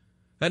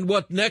 And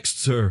what next,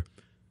 sir?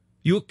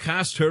 You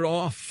cast her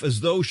off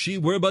as though she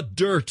were but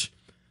dirt,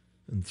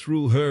 and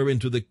threw her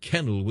into the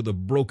kennel with a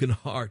broken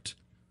heart.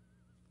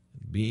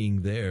 And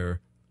being there,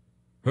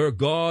 her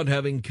God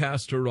having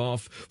cast her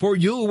off, for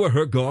you were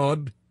her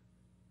God,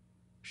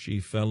 she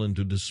fell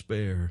into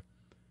despair,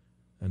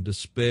 and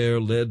despair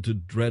led to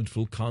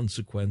dreadful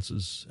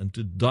consequences, and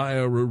to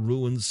direr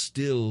ruin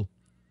still.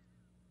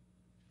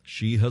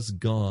 She has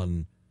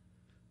gone,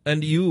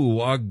 and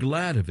you are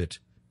glad of it,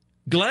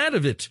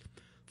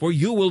 for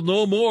you will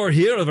no more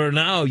hear of her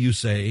now, you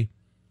say.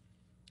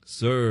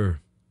 Sir,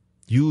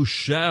 you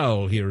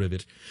shall hear of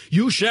it.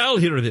 You shall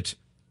hear of it.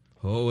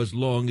 Oh, as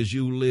long as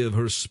you live,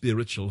 her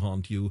spirit shall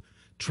haunt you,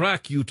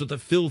 track you to the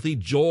filthy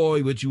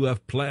joy which you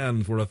have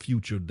planned for a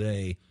future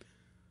day.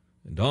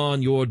 And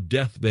on your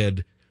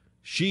deathbed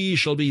she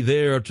shall be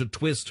there to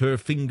twist her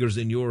fingers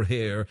in your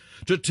hair,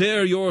 to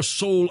tear your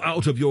soul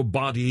out of your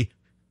body,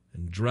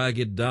 and drag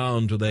it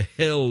down to the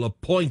hell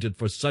appointed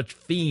for such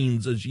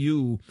fiends as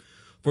you.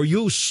 For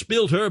you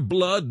spilt her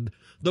blood,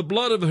 the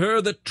blood of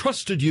her that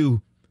trusted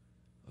you.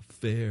 A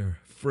fair,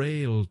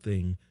 frail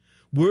thing,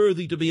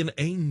 worthy to be an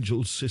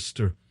angel's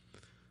sister.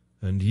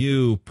 And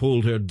you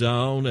pulled her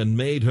down and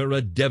made her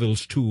a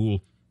devil's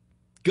tool.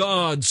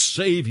 God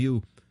save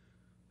you!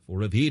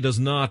 For if he does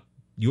not,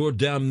 your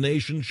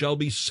damnation shall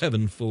be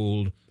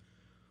sevenfold.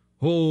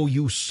 O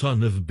you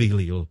son of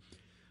Belial,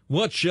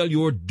 what shall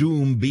your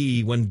doom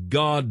be when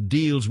God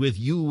deals with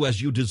you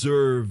as you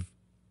deserve?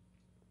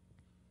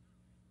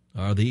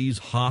 Are these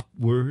hot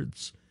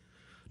words?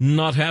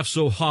 Not half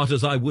so hot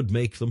as I would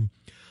make them.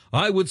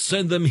 I would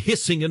send them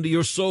hissing into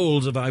your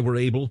souls if I were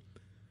able.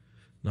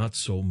 Not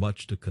so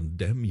much to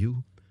condemn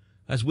you,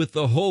 as with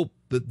the hope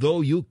that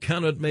though you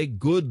cannot make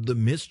good the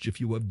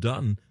mischief you have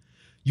done,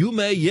 you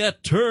may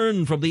yet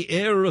turn from the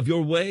error of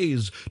your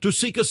ways to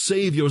seek a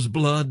Saviour's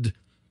blood,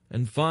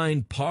 and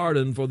find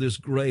pardon for this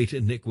great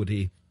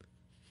iniquity.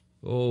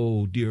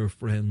 Oh, dear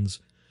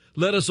friends,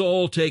 let us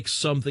all take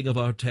something of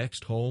our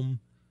text home.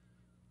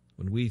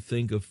 When we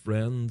think of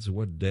friends who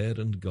are dead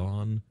and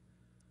gone,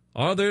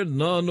 are there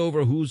none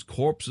over whose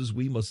corpses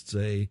we must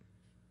say,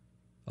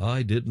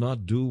 I did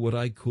not do what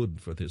I could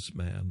for this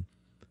man.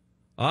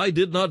 I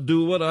did not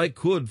do what I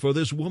could for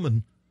this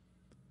woman.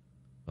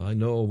 I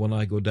know when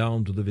I go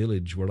down to the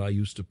village where I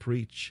used to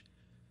preach,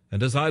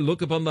 and as I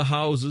look upon the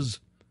houses,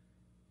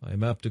 I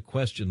am apt to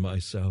question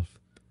myself.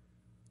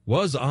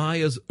 Was I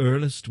as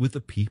earnest with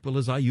the people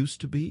as I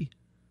used to be?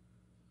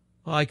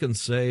 I can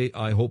say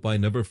I hope I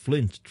never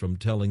flinched from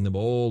telling them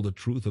all the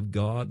truth of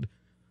God,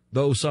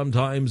 though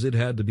sometimes it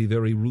had to be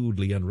very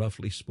rudely and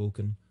roughly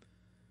spoken.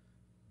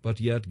 But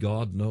yet,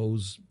 God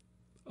knows,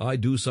 I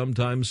do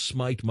sometimes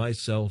smite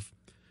myself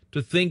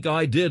to think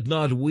I did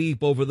not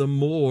weep over them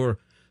more,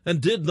 and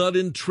did not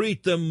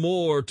entreat them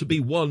more to be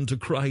won to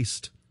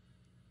Christ.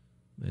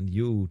 And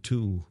you,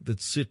 too,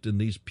 that sit in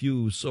these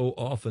pews so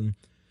often,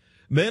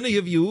 many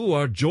of you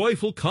are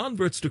joyful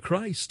converts to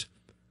Christ,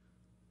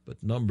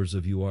 but numbers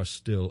of you are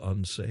still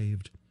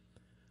unsaved.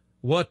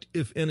 What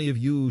if any of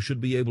you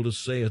should be able to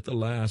say at the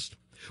last,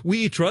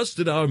 we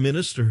trusted our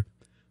minister,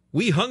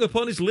 we hung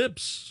upon his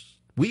lips,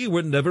 we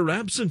were never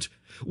absent,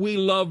 we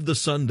loved the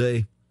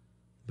Sunday,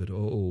 but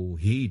oh,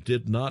 he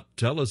did not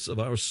tell us of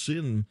our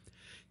sin,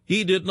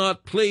 he did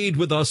not plead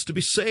with us to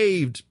be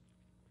saved,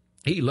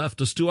 he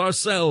left us to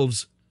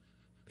ourselves.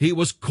 He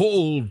was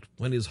cold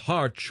when his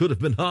heart should have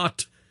been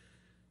hot.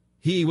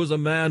 He was a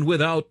man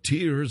without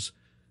tears,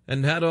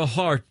 and had a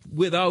heart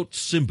without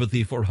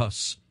sympathy for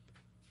us.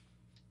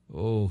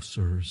 Oh,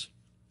 sirs,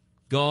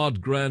 God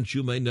grant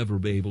you may never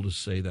be able to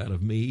say that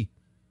of me.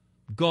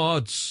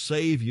 God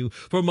save you,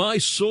 for my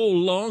soul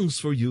longs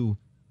for you.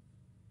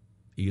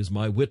 He is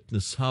my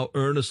witness how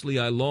earnestly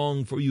I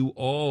long for you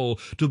all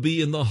to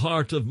be in the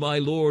heart of my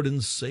Lord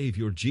and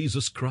Savior,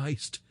 Jesus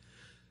Christ.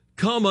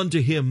 Come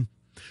unto him.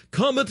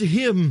 Come unto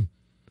him.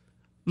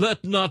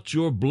 Let not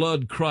your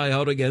blood cry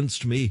out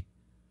against me.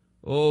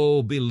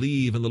 Oh,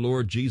 believe in the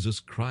Lord Jesus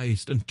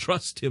Christ, and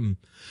trust him.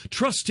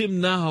 Trust him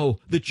now,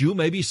 that you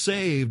may be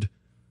saved,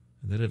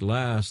 and that at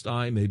last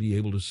I may be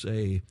able to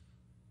say,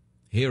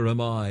 Here am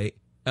I,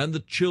 and the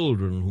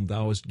children whom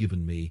thou hast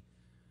given me.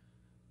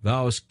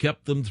 Thou hast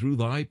kept them through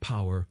thy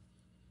power,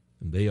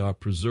 and they are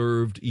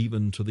preserved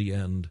even to the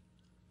end.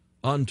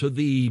 Unto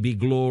thee be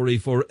glory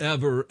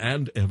forever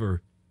and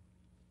ever.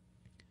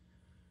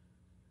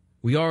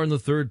 We are in the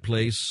third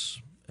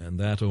place, and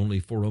that only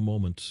for a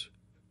moment,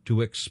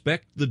 to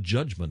expect the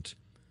judgment.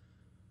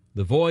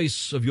 The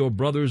voice of your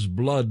brother's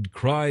blood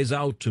cries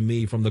out to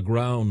me from the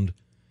ground.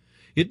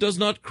 It does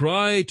not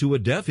cry to a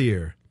deaf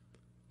ear,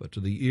 but to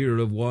the ear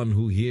of one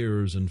who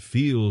hears and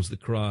feels the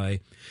cry,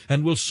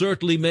 and will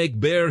certainly make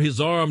bare his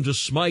arm to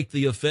smite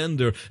the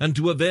offender and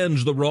to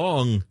avenge the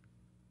wrong.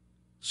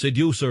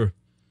 Seducer,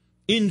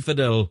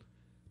 infidel,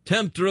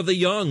 tempter of the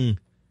young,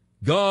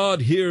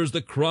 God hears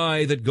the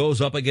cry that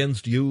goes up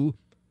against you,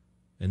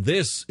 and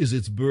this is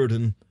its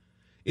burden.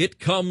 It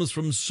comes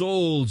from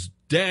souls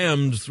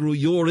damned through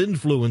your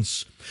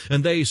influence,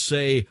 and they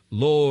say,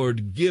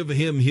 Lord, give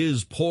him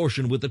his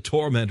portion with the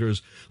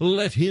tormentors.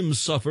 Let him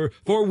suffer,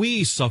 for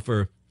we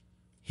suffer.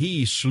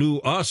 He slew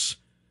us.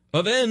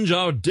 Avenge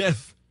our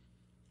death.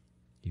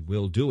 He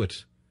will do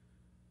it,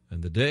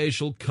 and the day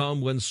shall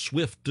come when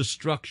swift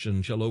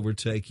destruction shall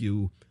overtake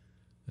you.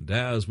 And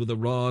as with a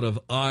rod of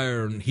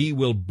iron he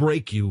will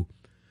break you.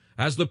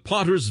 As the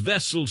potter's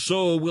vessel,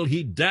 so will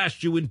he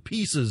dash you in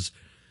pieces.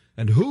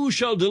 And who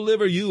shall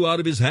deliver you out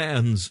of his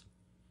hands?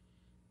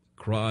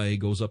 A cry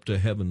goes up to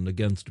heaven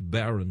against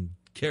barren,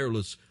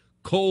 careless,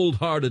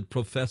 cold-hearted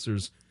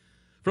professors,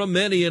 from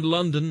many in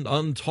London,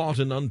 untaught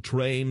and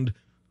untrained,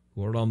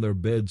 who are on their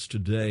beds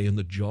today in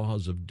the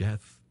jaws of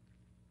death.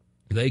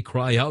 They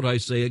cry out, I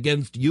say,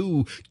 against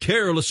you,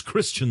 careless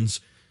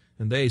Christians,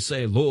 and they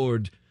say,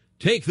 Lord,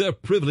 take their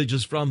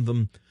privileges from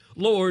them.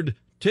 Lord,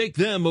 take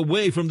them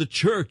away from the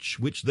church,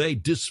 which they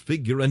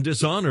disfigure and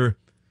dishonor.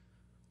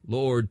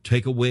 Lord,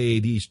 take away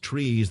these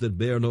trees that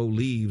bear no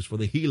leaves for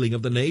the healing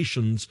of the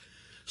nations.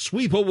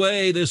 Sweep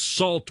away this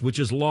salt which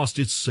has lost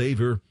its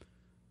savor.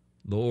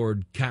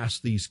 Lord,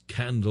 cast these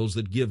candles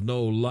that give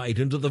no light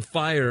into the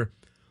fire.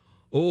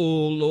 O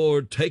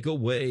Lord, take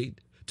away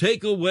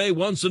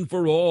once and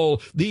for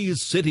all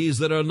these cities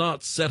that are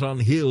not set on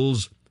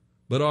hills,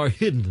 but are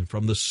hidden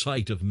from the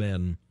sight of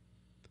men.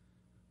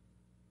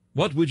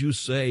 What would you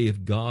say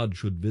if God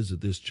should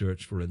visit this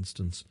church, for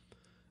instance?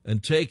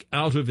 and take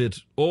out of it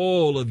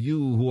all of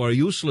you who are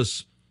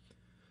useless?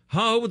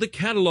 How would the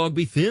catalogue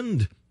be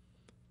thinned?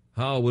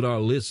 How would our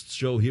lists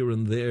show here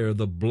and there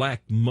the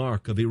black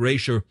mark of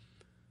erasure?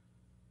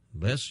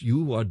 Unless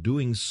you are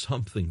doing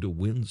something to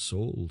win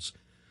souls,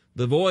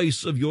 the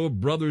voice of your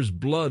brother's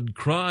blood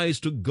cries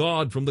to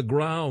God from the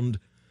ground,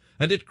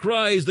 and it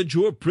cries that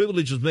your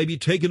privileges may be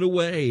taken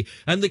away,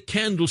 and the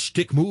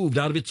candlestick moved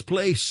out of its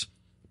place.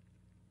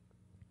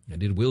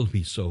 And it will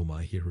be so,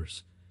 my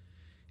hearers.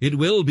 It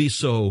will be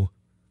so,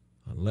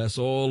 unless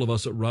all of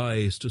us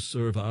arise to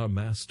serve our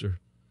Master.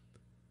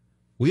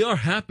 We are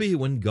happy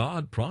when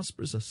God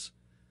prospers us.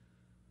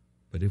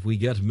 But if we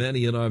get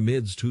many in our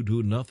midst who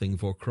do nothing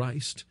for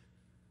Christ,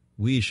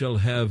 we shall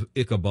have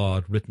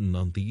Ichabod written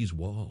on these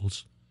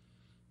walls.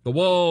 The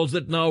walls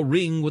that now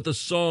ring with the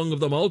song of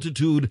the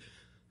multitude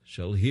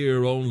shall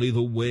hear only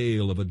the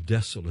wail of a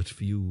desolate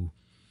few.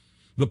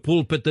 The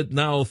pulpit that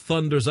now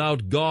thunders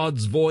out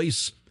God's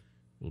voice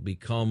will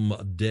become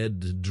a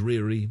dead,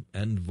 dreary,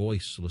 and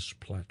voiceless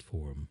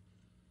platform.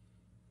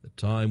 The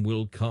time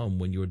will come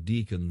when your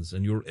deacons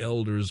and your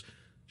elders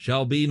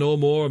shall be no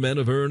more men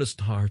of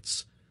earnest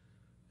hearts,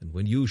 and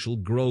when you shall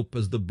grope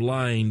as the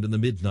blind in the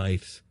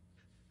midnight,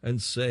 and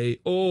say,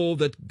 "Oh,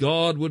 that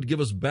God would give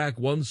us back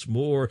once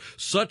more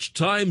such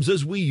times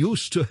as we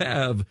used to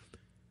have,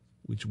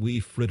 which we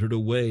frittered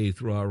away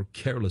through our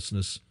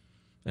carelessness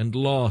and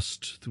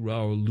lost through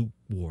our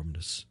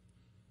lukewarmness."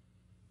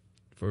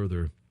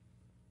 Further,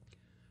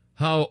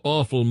 how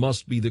awful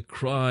must be the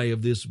cry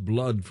of this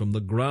blood from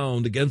the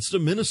ground against a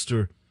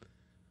minister!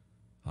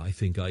 I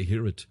think I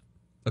hear it,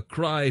 a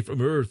cry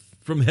from earth,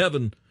 from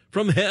heaven,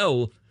 from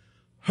hell.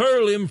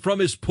 Hurl him from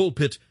his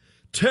pulpit,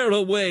 tear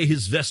away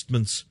his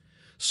vestments,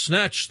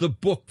 snatch the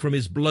book from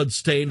his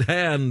blood-stained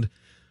hand,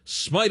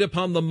 smite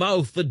upon the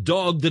mouth the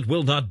dog that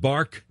will not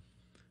bark.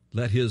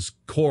 Let his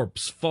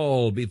corpse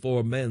fall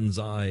before men's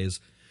eyes.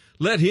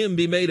 Let him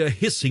be made a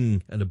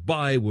hissing and a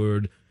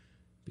byword,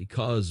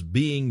 because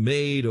being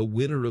made a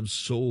winner of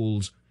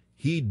souls,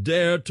 he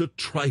dared to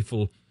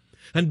trifle,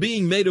 and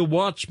being made a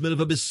watchman of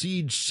a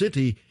besieged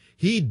city,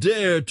 he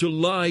dared to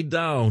lie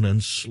down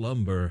and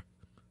slumber.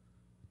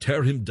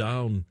 Tear him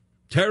down,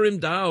 tear him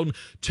down,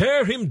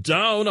 tear him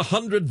down,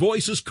 100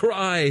 voices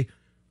cry.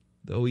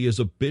 Though he is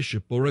a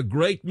bishop or a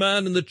great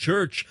man in the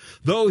church,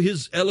 though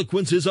his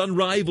eloquence is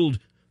unrivaled,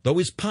 though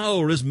his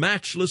power is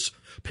matchless,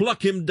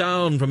 pluck him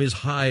down from his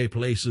high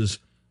places.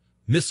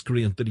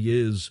 Miscreant that he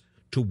is,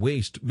 to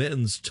waste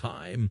men's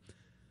time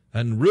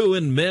and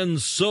ruin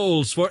men's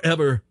souls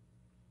forever.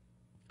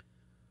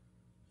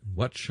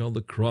 What shall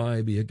the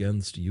cry be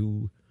against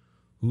you,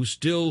 who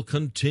still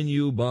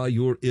continue by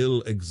your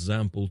ill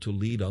example to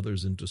lead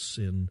others into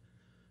sin?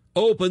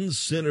 Open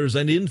sinners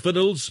and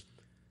infidels!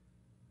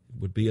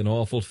 It would be an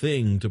awful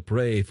thing to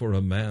pray for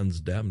a man's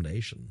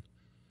damnation.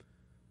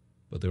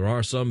 But there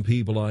are some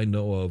people I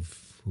know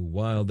of who,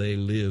 while they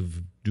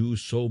live, do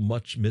so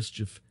much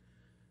mischief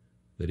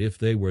that if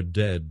they were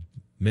dead,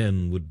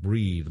 men would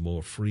breathe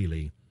more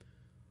freely.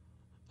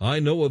 I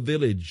know a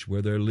village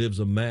where there lives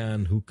a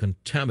man who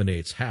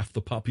contaminates half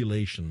the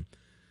population.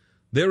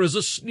 There is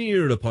a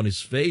sneer upon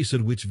his face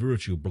at which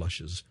virtue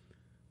blushes.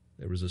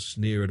 There is a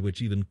sneer at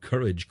which even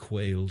courage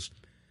quails.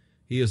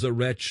 He is a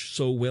wretch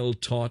so well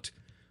taught,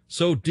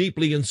 so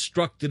deeply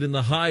instructed in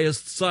the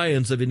highest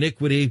science of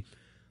iniquity,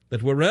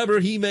 that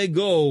wherever he may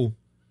go,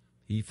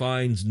 he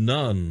finds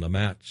none a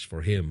match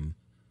for him,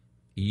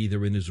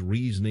 either in his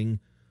reasoning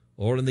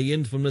or in the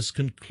infamous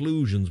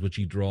conclusions which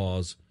he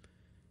draws.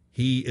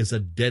 He is a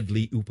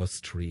deadly upas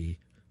tree,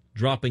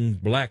 dropping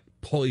black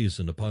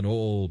poison upon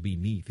all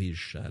beneath his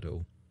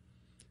shadow.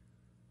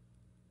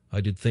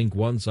 I did think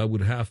once I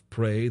would half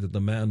pray that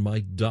the man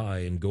might die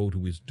and go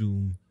to his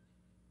doom,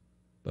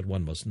 but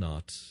one must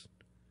not.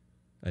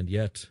 And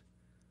yet,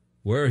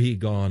 were he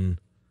gone,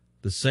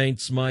 the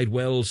saints might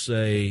well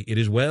say, "It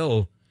is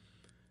well."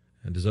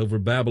 And as over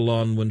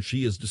Babylon when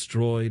she is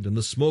destroyed, and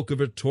the smoke of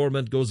her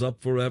torment goes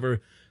up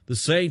forever, the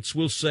saints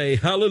will say,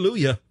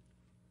 "Hallelujah."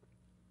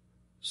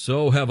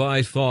 So have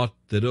I thought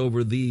that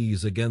over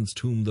these against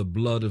whom the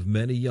blood of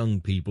many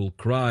young people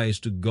cries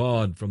to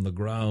God from the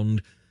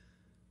ground,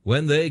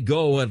 when they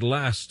go at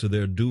last to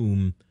their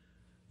doom,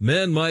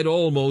 men might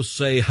almost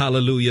say,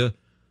 "Hallelujah,"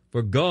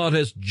 for God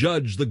has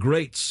judged the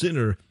great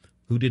sinner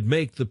who did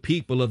make the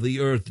people of the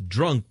earth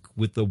drunk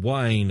with the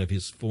wine of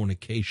his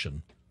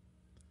fornication.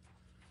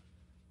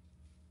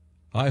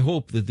 I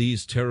hope that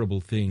these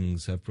terrible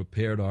things have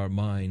prepared our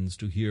minds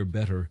to hear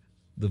better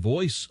the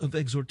voice of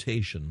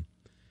exhortation.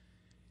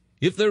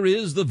 If there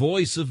is the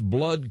voice of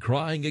blood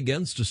crying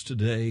against us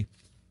today,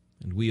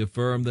 and we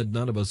affirm that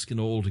none of us can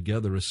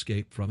altogether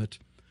escape from it,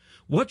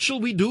 what shall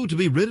we do to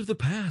be rid of the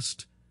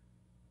past?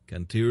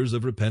 Can tears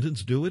of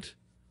repentance do it?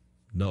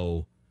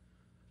 No.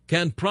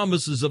 Can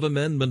promises of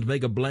amendment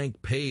make a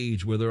blank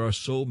page where there are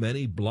so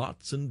many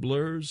blots and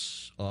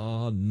blurs?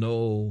 Ah,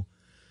 no.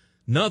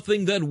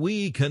 Nothing that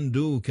we can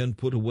do can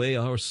put away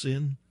our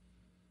sin.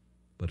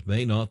 But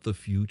may not the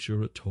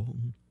future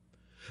atone?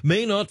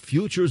 May not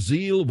future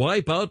zeal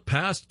wipe out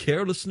past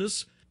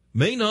carelessness?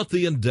 May not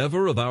the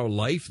endeavor of our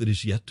life that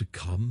is yet to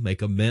come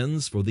make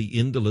amends for the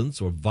indolence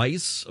or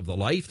vice of the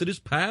life that is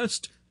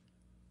past?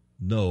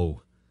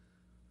 No.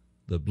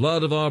 The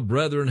blood of our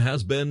brethren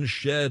has been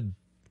shed,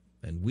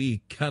 and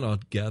we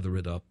cannot gather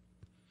it up.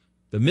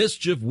 The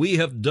mischief we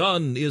have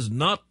done is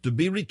not to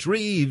be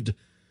retrieved.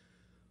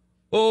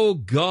 O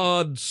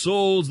God,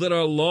 souls that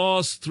are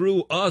lost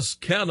through us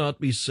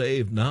cannot be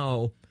saved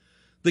now.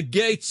 The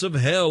gates of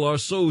hell are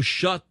so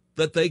shut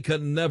that they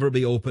can never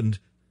be opened.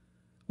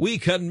 We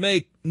can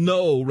make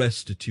no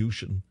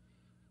restitution.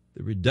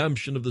 The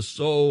redemption of the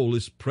soul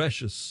is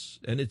precious,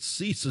 and it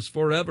ceases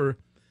forever.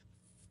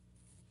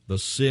 The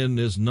sin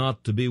is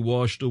not to be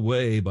washed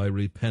away by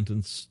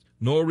repentance,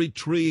 nor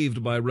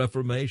retrieved by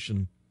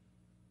reformation.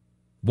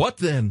 What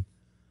then?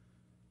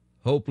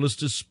 Hopeless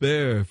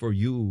despair for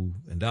you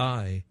and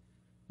I,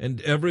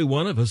 and every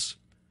one of us,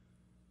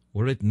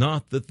 were it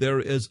not that there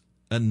is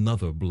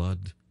another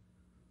blood,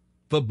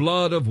 the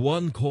blood of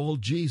one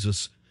called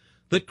Jesus,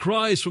 that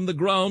cries from the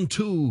ground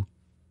too.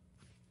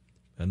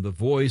 And the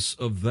voice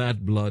of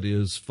that blood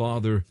is,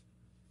 Father,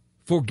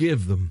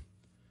 forgive them,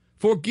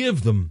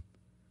 forgive them.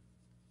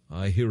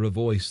 I hear a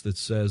voice that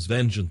says,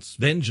 Vengeance,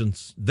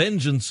 vengeance,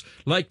 vengeance,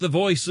 like the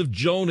voice of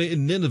Jonah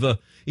in Nineveh,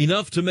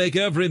 enough to make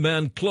every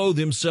man clothe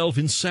himself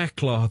in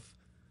sackcloth.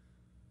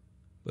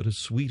 But a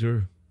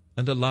sweeter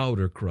and a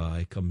louder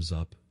cry comes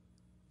up,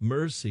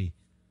 Mercy,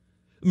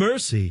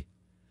 mercy,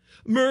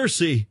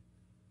 mercy.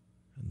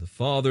 And the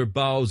Father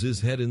bows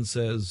his head and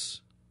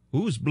says,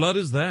 Whose blood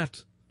is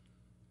that?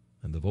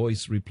 And the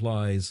voice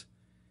replies,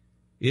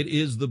 It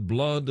is the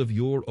blood of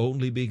your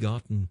only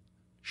begotten,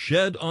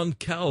 shed on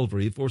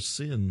Calvary for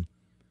sin.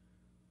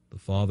 The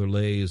Father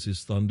lays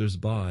his thunders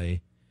by,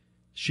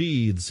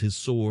 sheathes his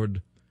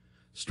sword,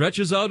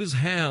 stretches out his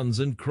hands,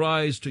 and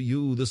cries to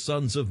you, the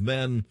sons of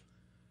men,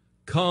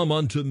 Come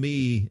unto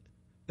me,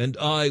 and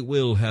I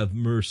will have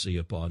mercy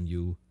upon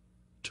you.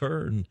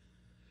 Turn,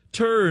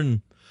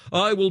 turn,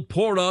 I will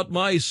pour out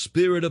my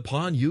Spirit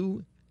upon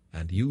you,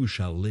 and you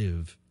shall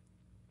live.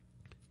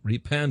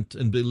 Repent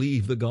and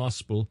believe the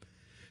gospel.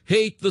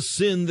 Hate the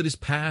sin that is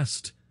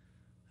past,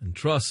 and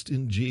trust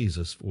in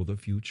Jesus for the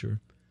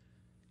future.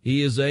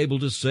 He is able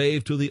to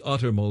save to the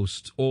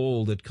uttermost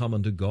all that come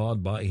unto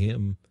God by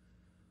him.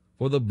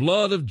 For the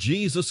blood of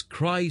Jesus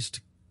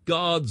Christ,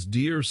 God's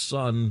dear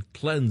Son,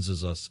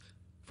 cleanses us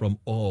from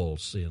all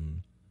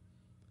sin.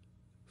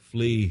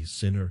 Flee,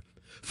 sinner,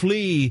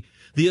 flee.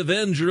 The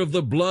avenger of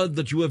the blood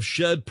that you have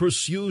shed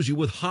pursues you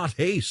with hot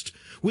haste,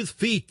 with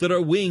feet that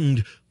are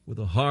winged, with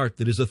a heart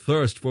that is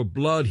athirst for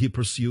blood he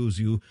pursues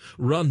you.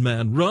 Run,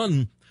 man,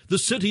 run. The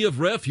city of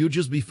refuge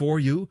is before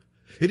you.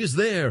 It is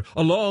there,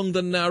 along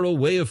the narrow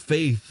way of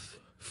faith.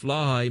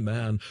 Fly,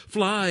 man,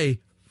 fly,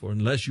 for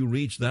unless you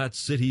reach that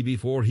city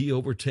before he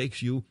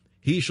overtakes you,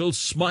 he shall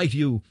smite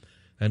you,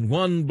 and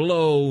one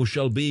blow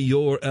shall be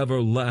your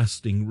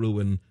everlasting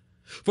ruin.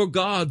 For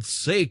God's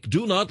sake,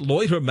 do not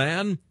loiter,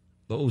 man.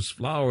 Those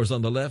flowers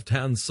on the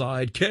left-hand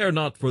side, care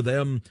not for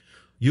them.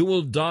 You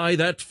will dye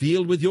that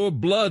field with your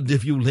blood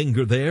if you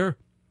linger there.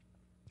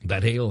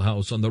 That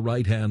alehouse on the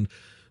right hand,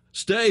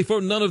 stay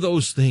for none of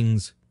those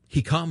things.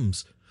 He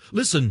comes.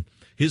 Listen,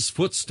 his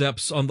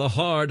footsteps on the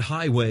hard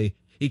highway.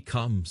 He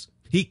comes.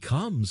 He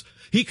comes.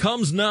 He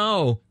comes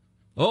now.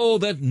 Oh,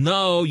 that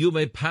now you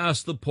may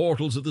pass the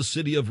portals of the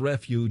city of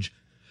refuge.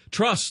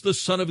 Trust the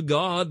Son of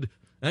God,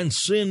 and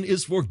sin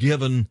is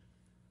forgiven,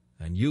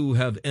 and you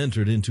have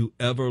entered into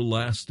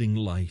everlasting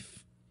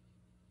life.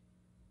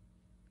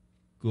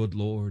 Good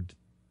Lord,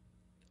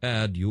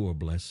 add your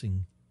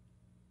blessing.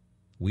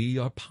 We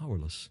are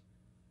powerless.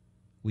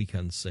 We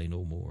can say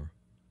no more.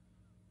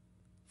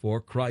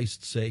 For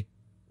Christ's sake,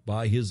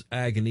 by his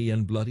agony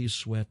and bloody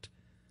sweat,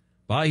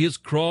 by his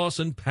cross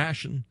and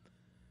passion,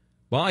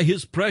 by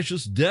his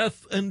precious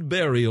death and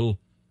burial,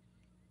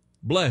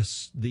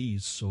 bless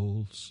these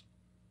souls.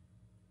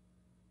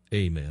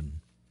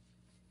 Amen.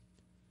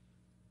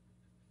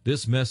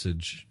 This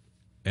message,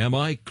 Am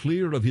I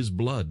Clear of His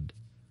Blood?,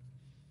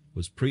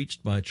 was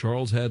preached by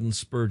Charles Haddon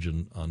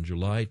Spurgeon on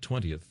July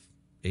 20th,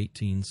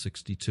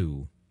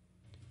 1862.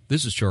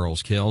 This is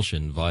Charles Kelsch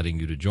inviting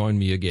you to join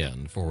me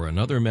again for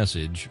another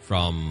message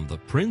from the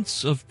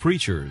Prince of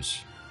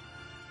Preachers.